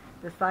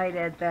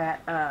decided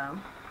that,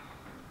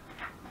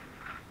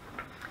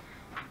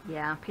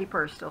 yeah, people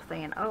are still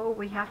saying, oh,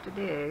 we have to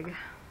dig,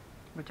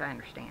 which I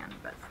understand,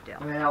 but still.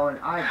 Well, and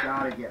I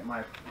gotta get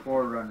my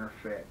Forerunner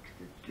fixed.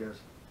 It's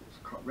just,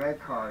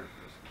 red card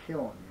is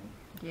killing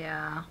me.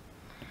 Yeah,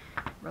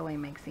 really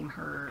makes him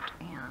hurt,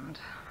 and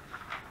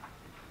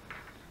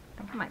I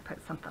think I might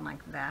put something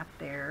like that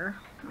there.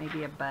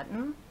 Maybe a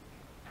button.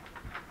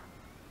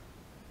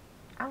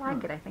 I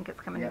like it. I think it's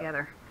coming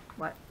together.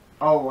 What?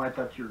 Oh, I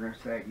thought you were going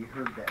to say you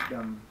heard that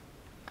dumb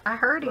I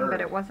heard him, bird.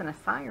 but it wasn't a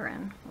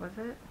siren, was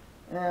it?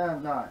 Yeah,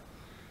 not.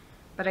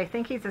 But I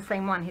think he's the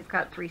same one. He's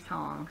got 3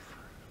 songs.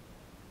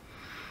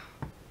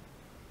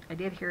 I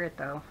did hear it,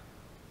 though.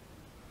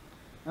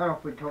 I don't know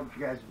if we told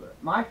you guys, but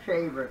my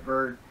favorite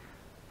bird,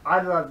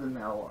 I love the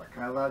meadowlark.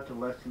 I love to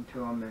listen to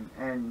them,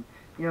 and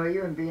you know,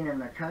 even being in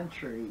the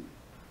country,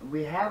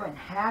 we haven't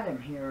had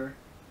them here.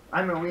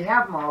 I mean, we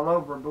have them all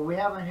over, but we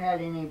haven't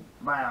had any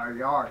by our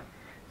yard.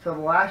 So the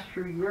last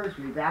few years,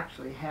 we've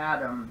actually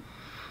had them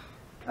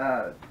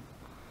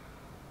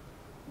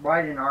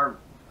right in our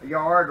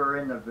yard or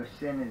in the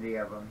vicinity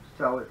of them.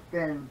 So it's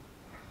been...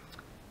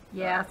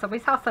 Yeah, so we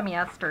saw some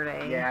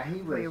yesterday. Yeah,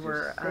 he was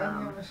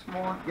singing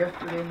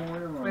yesterday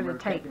morning when we were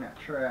taking that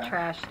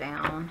trash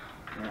down.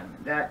 And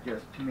that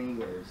just, to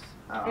me, is...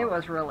 it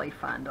was really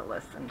fun to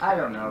listen to. I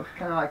don't know. It's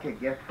kind of like a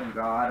gift from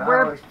God.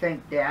 I always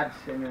think Dad's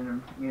sending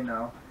them, you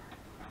know.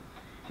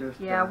 Just,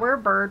 yeah, we're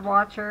bird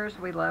watchers.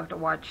 We love to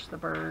watch the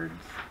birds.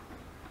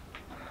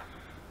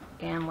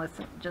 And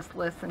just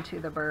listen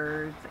to the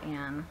birds.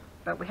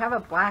 But we have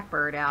a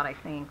blackbird out, I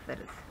think, that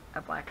is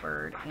a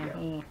blackbird.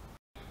 And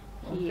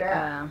he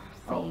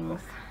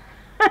sings.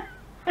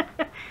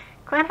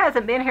 Clint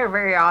hasn't been here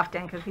very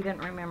often because he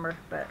didn't remember,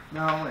 but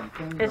no,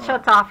 it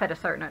shuts off at a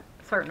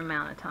certain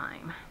amount of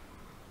time.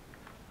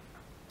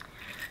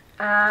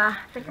 I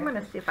think I'm going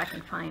to see if I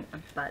can find a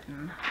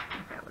button. I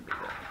think that would be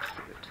really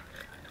cute.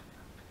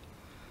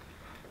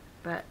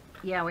 But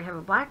yeah, we have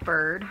a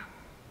blackbird.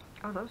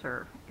 Oh, those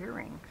are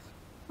earrings.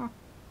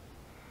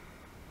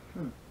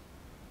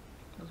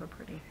 Those are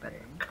pretty, but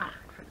not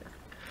for this.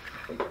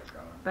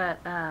 But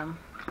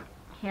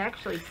he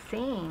actually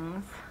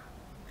sings.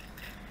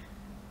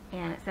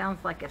 And it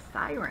sounds like a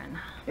siren.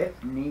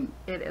 It's neat.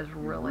 It is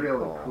really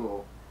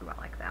cool. I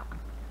like that one.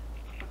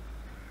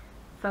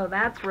 So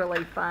that's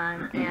really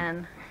fun.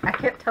 And I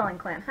kept telling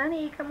Clint,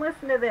 honey, come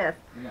listen to this.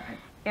 Nice.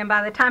 And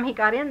by the time he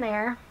got in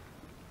there,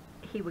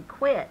 he would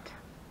quit.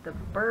 The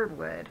bird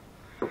would.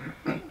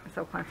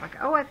 So Clint's like,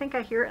 oh, I think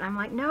I hear it. And I'm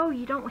like, no,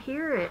 you don't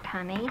hear it,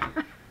 honey.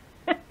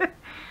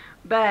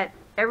 But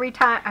every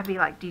time I'd be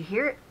like, do you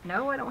hear it?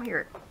 No, I don't hear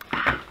it.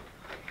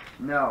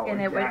 No,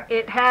 and exactly.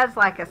 it has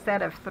like a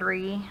set of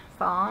 3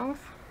 songs.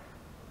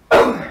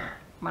 I'm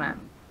gonna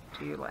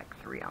do like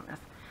 3 on this,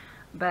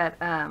 but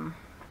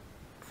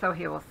so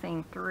he will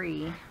sing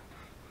 3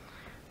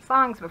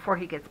 songs before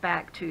he gets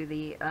back to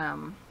the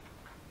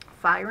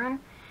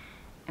siren.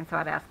 And so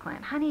I'd ask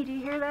Clint, honey, do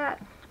you hear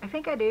that? I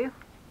think I do.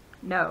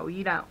 No,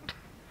 you don't.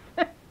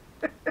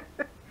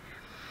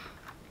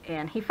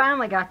 And he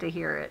finally got to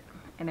hear it,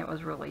 and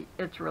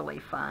it's really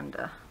fun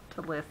to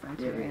listen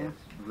to. It is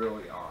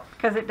really awesome.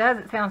 Because it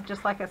sounds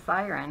just like a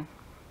siren.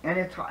 And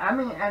it's, I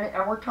mean,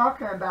 and we're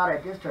talking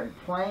about just a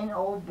plain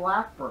old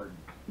blackbird.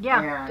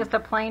 Yeah, just a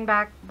plain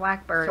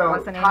blackbird. So It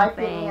wasn't type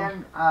anything. it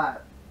in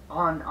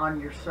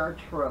on your search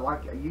for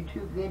like a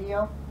YouTube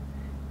video,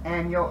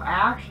 and you'll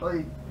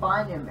actually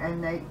find him.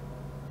 And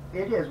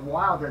it is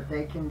wild that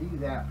they can do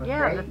that. But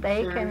Yeah, that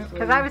they can.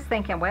 Because I was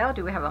thinking, well,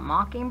 do we have a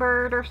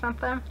mockingbird or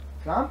something?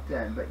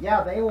 Something, but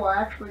yeah, they will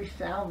actually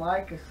sound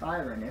like a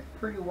siren. It's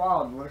pretty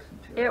wild to listen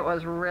to. It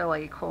was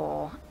really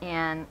cool.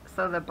 And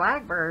so the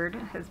blackbird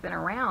has been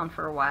around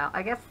for a while.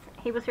 I guess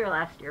he was here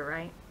last year,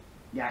 right?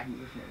 Yeah, he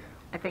was here.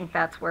 I think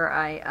that's where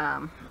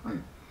I,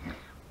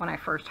 when I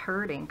first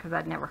heard him, because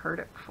I'd never heard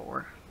it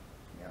before.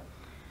 Yeah.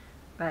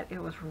 But it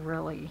was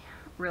really,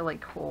 really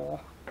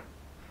cool.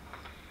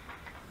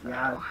 So,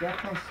 yeah, it's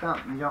definitely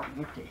something you don't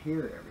get to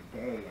hear every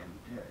day,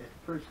 and it's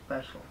pretty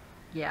special.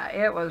 Yeah,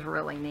 it was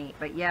really neat.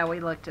 But yeah,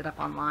 we looked it up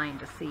online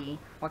to see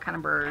what kind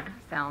of bird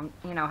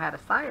had a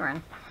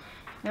siren.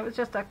 And it was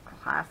just a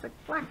classic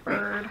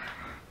blackbird.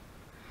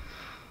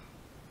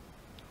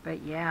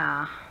 But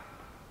yeah.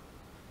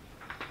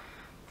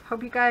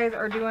 Hope you guys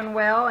are doing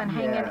well and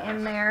hanging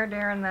in there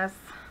during this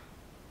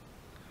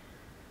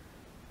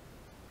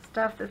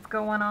stuff that's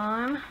going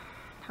on.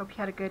 Hope you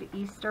had a good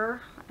Easter.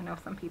 I know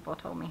some people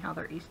told me how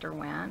their Easter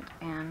went,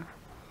 and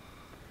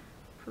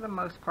for the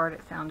most part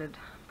it sounded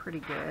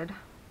pretty good.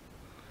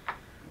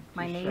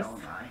 My niece,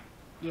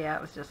 yeah,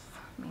 it was just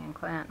me and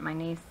Clint. My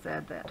niece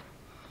said that,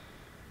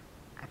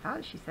 I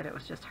thought she said it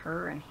was just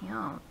her and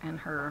him and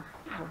her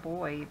little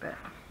boy, but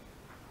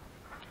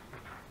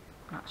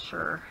not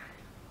sure.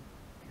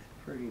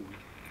 It's pretty.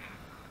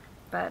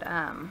 But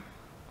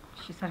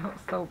she said it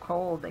was so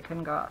cold they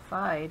couldn't go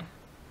outside.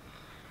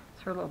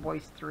 So her little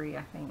boy's 3,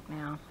 I think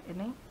now, isn't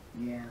he?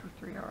 Yeah. He's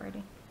 3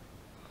 already.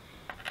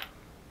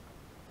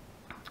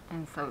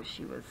 And so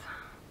she was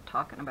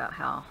talking about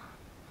how,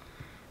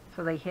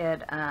 so they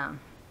hid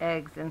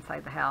eggs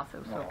inside the house. It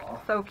was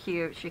so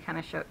cute. She kind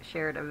of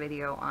shared a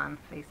video on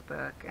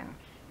Facebook, and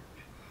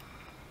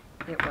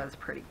it was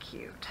pretty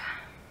cute.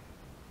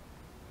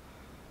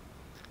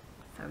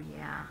 So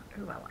yeah,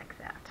 ooh, I like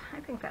that. I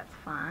think that's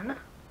fun.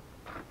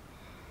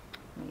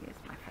 Let me use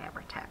my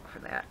Fabri-Tac for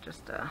that,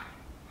 just to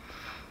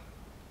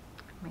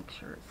make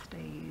sure it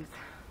stays.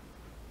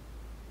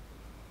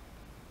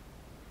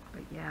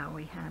 But yeah,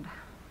 we had,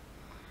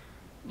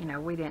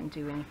 we didn't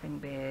do anything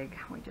big.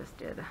 We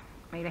just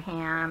made a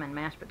ham and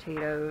mashed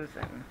potatoes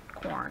and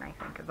corn, I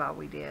think is all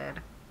we did.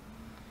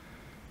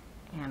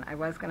 And I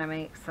was going to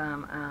make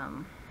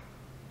some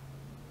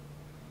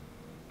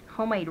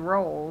homemade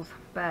rolls,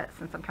 but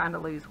since I'm trying to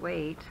lose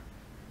weight,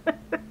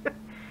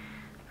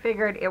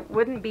 figured it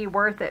wouldn't be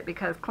worth it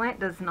because Clint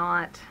does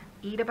not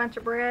eat a bunch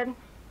of bread.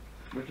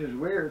 Which is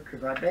weird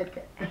because I bake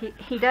it.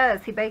 He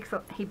does. He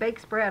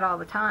bakes bread all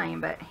the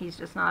time, but he's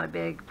just not a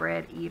big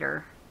bread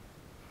eater.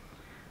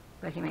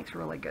 But he makes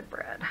really good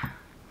bread.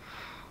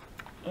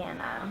 And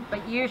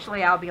but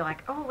usually I'll be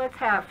like, oh, let's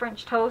have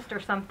French toast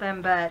or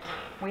something, but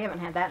we haven't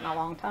had that in a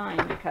long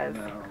time because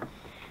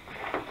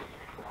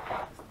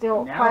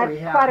still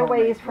quite a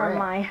ways from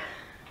my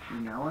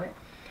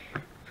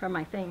from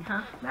my thing,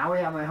 huh? Now we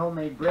have my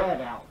homemade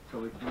bread out, so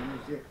we can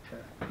use it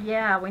to...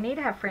 Yeah, we need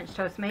to have French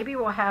toast. Maybe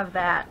we'll have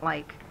that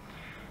like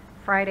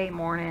Friday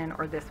morning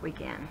or this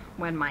weekend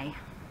when my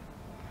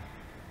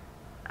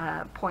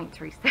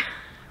points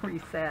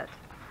reset.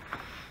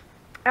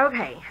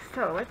 Okay,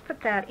 so let's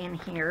put that in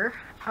here.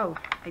 Oh,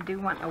 I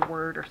do want a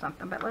word or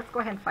something, but let's go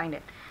ahead and find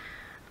it.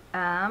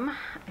 I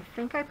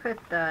think I put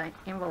the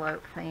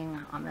envelope thing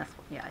on this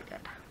one. Yeah, I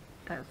did.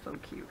 That is so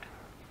cute.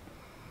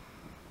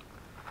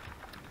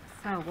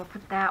 So we'll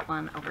put that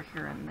one over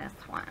here in this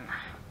one.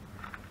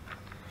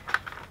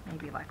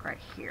 Maybe like right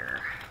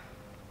here.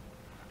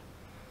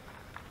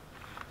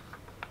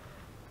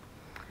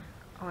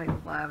 Oh, I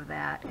love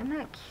that. Isn't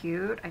that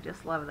cute? I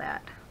just love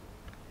that.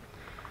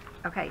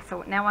 Okay,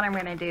 so now what I'm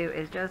going to do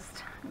is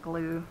just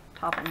glue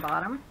top and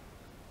bottom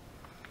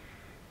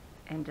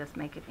and just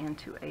make it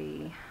into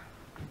a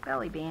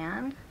belly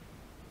band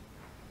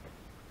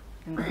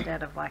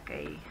instead of like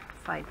a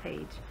side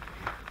page.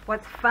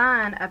 What's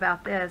fun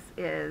about this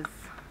is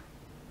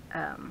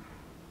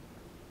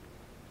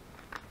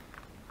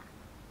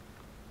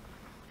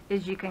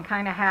you can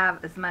kind of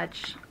have as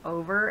much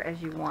over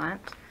as you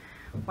want.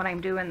 When I'm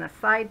doing the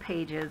side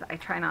pages, I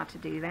try not to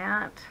do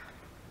that.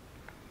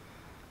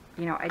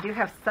 I do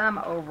have some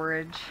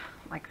overage,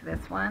 like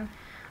this one,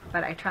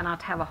 but I try not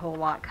to have a whole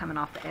lot coming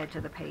off the edge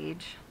of the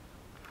page.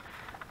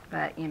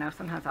 But,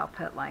 sometimes I'll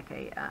put like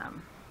a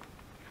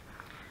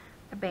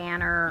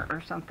banner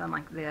or something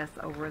like this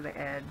over the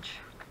edge.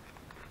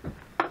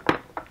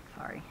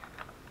 Sorry,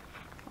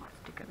 it's not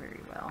sticking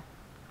very well.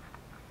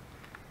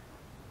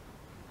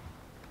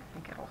 I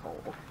think it'll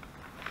hold.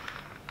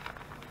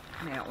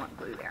 And I don't want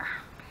glue there.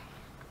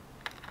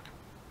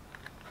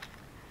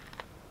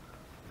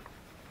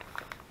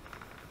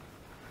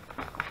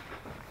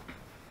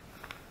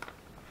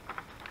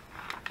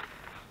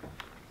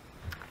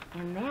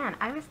 And then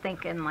I was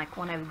thinking like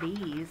one of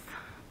these,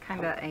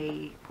 kind of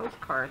a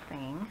postcard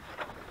thing.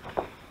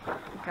 I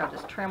think I'll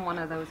just trim one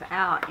of those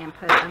out and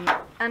put them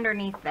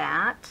underneath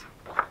that.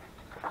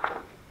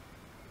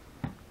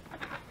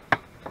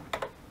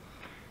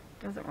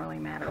 Doesn't really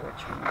matter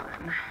which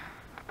one.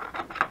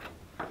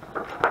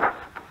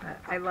 But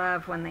I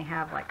love when they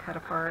have like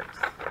cut aparts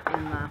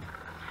in the...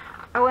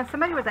 Oh, and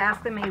somebody was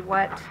asking me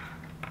what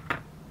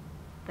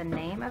the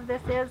name of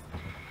this is.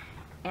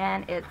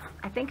 And it's,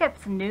 I think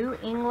it's New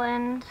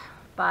England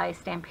by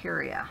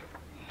Stamperia.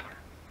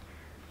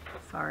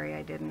 Sorry,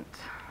 I didn't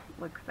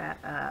look that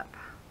up.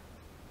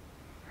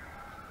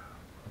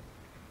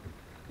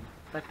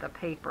 But the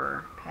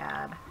paper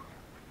pad.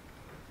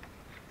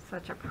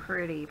 Such a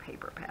pretty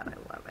paper pad. I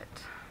love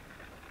it.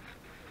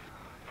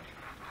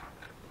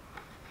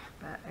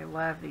 But I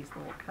love these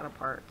little cut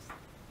aparts.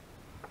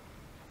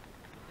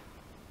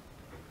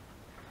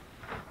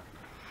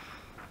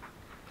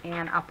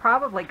 And I'll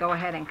probably go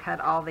ahead and cut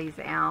all these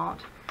out.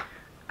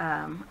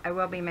 I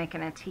will be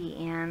making a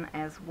TN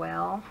as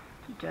well,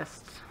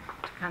 just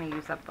to kind of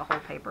use up the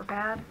whole paper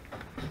pad,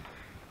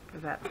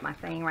 because that's my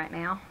thing right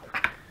now,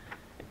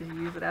 is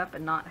use it up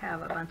and not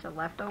have a bunch of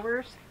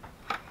leftovers.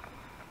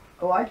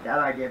 I like that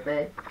idea,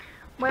 babe.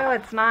 Well,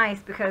 it's nice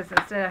because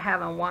instead of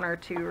having 1 or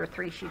 2 or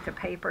 3 sheets of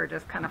paper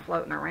just kind of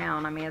floating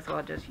around, I may as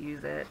well just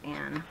use it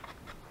and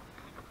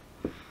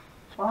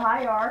Well,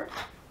 hi, Art.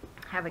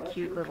 have a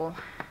cute little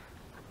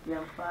You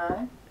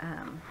fine?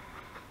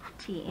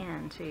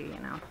 TN too, you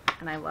know.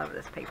 And I love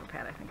this paper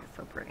pad. I think it's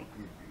so pretty.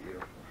 It's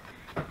beautiful.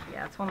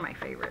 Yeah, it's one of my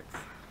favorites.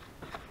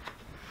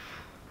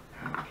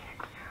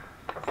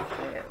 So,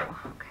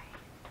 okay.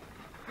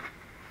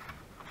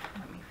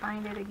 Let me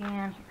find it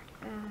again.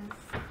 Here it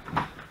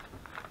is.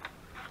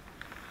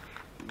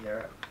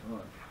 Yeah.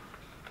 Look.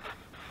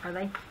 Are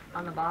they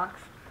on the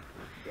box?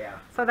 Yeah.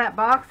 So that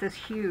box is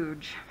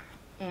huge.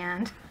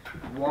 And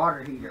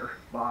Water heater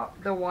box.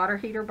 the water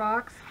heater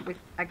box,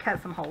 I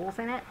cut some holes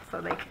in it so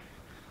they can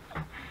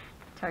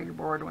tell you're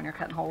bored when you're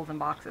cutting holes in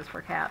boxes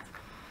for cats.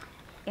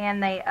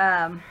 And they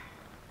have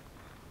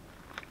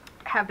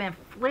been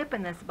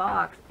flipping this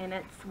box, and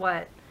it's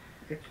what,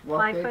 It's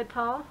 5 foot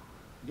tall?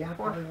 Yeah,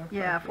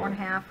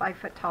 4.5, 5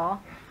 foot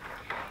tall.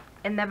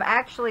 And they've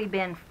actually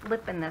been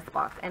flipping this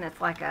box, and it's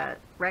like a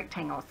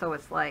rectangle, so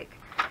it's like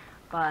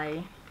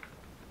by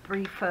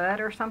 3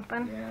 foot or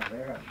something. Yeah,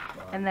 they're having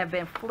fun. And they've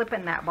been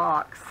flipping that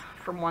box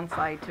from one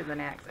side to the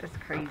next. It's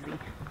crazy.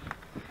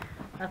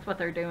 That's what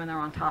they're doing. They're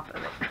on top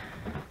of it.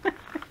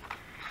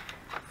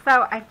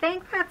 So I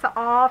think that's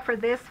all for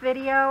this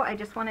video. I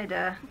just wanted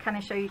to kind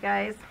of show you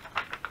guys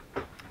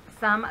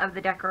some of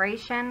the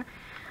decoration.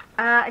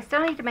 I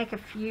still need to make a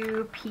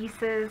few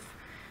pieces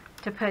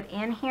to put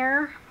in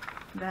here,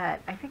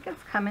 but I think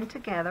it's coming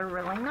together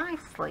really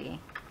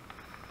nicely.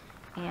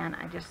 And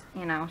I just,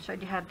 you know,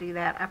 showed you how to do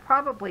that. I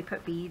probably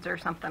put beads or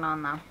something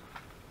on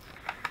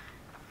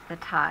the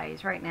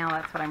ties. Right now,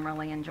 that's what I'm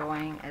really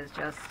enjoying, is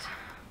just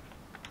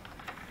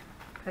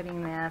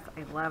putting this.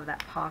 I love that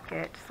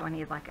pocket, so I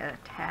need like a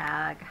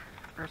tag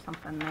or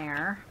something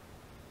there.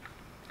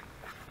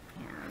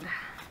 And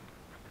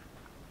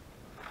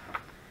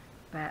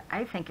but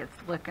I think it's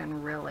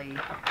looking really,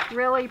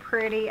 really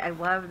pretty. I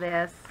love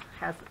this.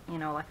 Has, you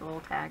know, like a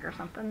little tag or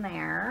something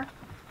there.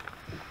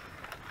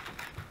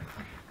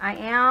 I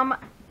am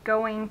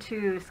going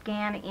to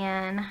scan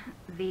in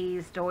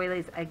these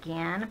doilies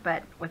again,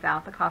 but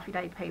without the coffee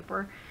dyed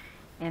paper,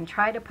 and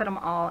try to put them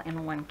all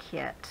in one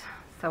kit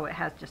so it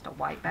has just a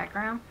white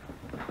background.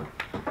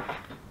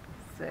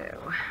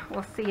 So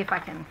we'll see if I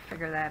can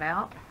figure that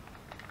out.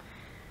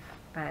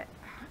 But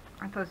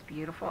aren't those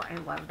beautiful? I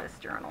love this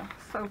journal.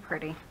 So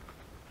pretty.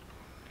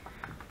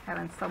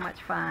 Having so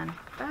much fun.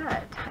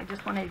 But I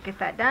just wanted to get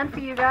that done for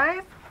you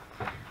guys.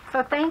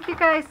 So thank you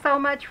guys so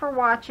much for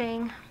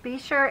watching. Be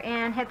sure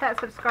and hit that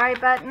subscribe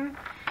button.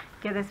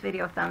 Give this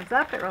video a thumbs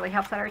up. It really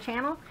helps out our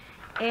channel.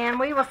 And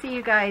we will see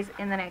you guys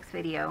in the next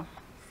video.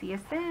 See you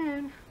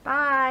soon.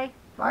 Bye.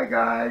 Bye,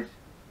 guys.